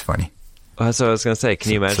hilarious. He's funny. That's what I was going to say.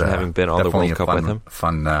 Can you imagine having been on the World Cup with him?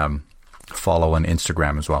 Fun follow on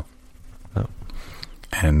Instagram as well. Oh.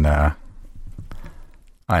 And I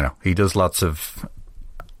know he does lots of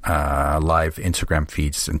live Instagram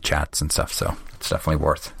feeds and chats and stuff, so it's definitely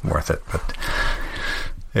worth it. But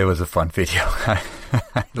it was a fun video. I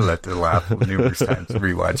let it laugh numerous times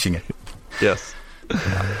rewatching it. Yes.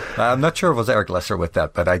 I'm not sure it was Eric Lesser with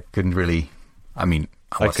that, but I couldn't really. I mean.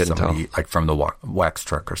 Unless I couldn't somebody, tell. like from the wax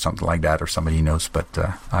truck or something like that, or somebody he knows. But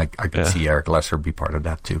I could see Eric Lesser be part of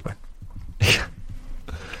that too. But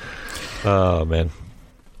oh man,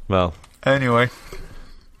 well. Anyway,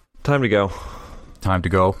 time to go.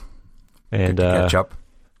 And catch up.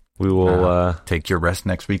 We will take your rest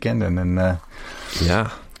next weekend, and then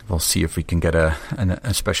we'll see if we can get a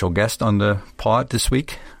special guest on the pod this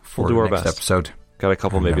week for we'll do the our next best. episode. Got a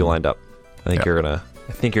couple maybe lined up. I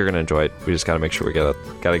think you're gonna enjoy it. We just got to make sure we got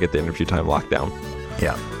to get the interview time locked down.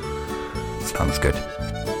 Yeah, sounds good.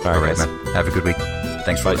 All right, man. Have a good week.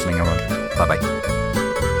 Thanks for listening, everyone. Bye bye.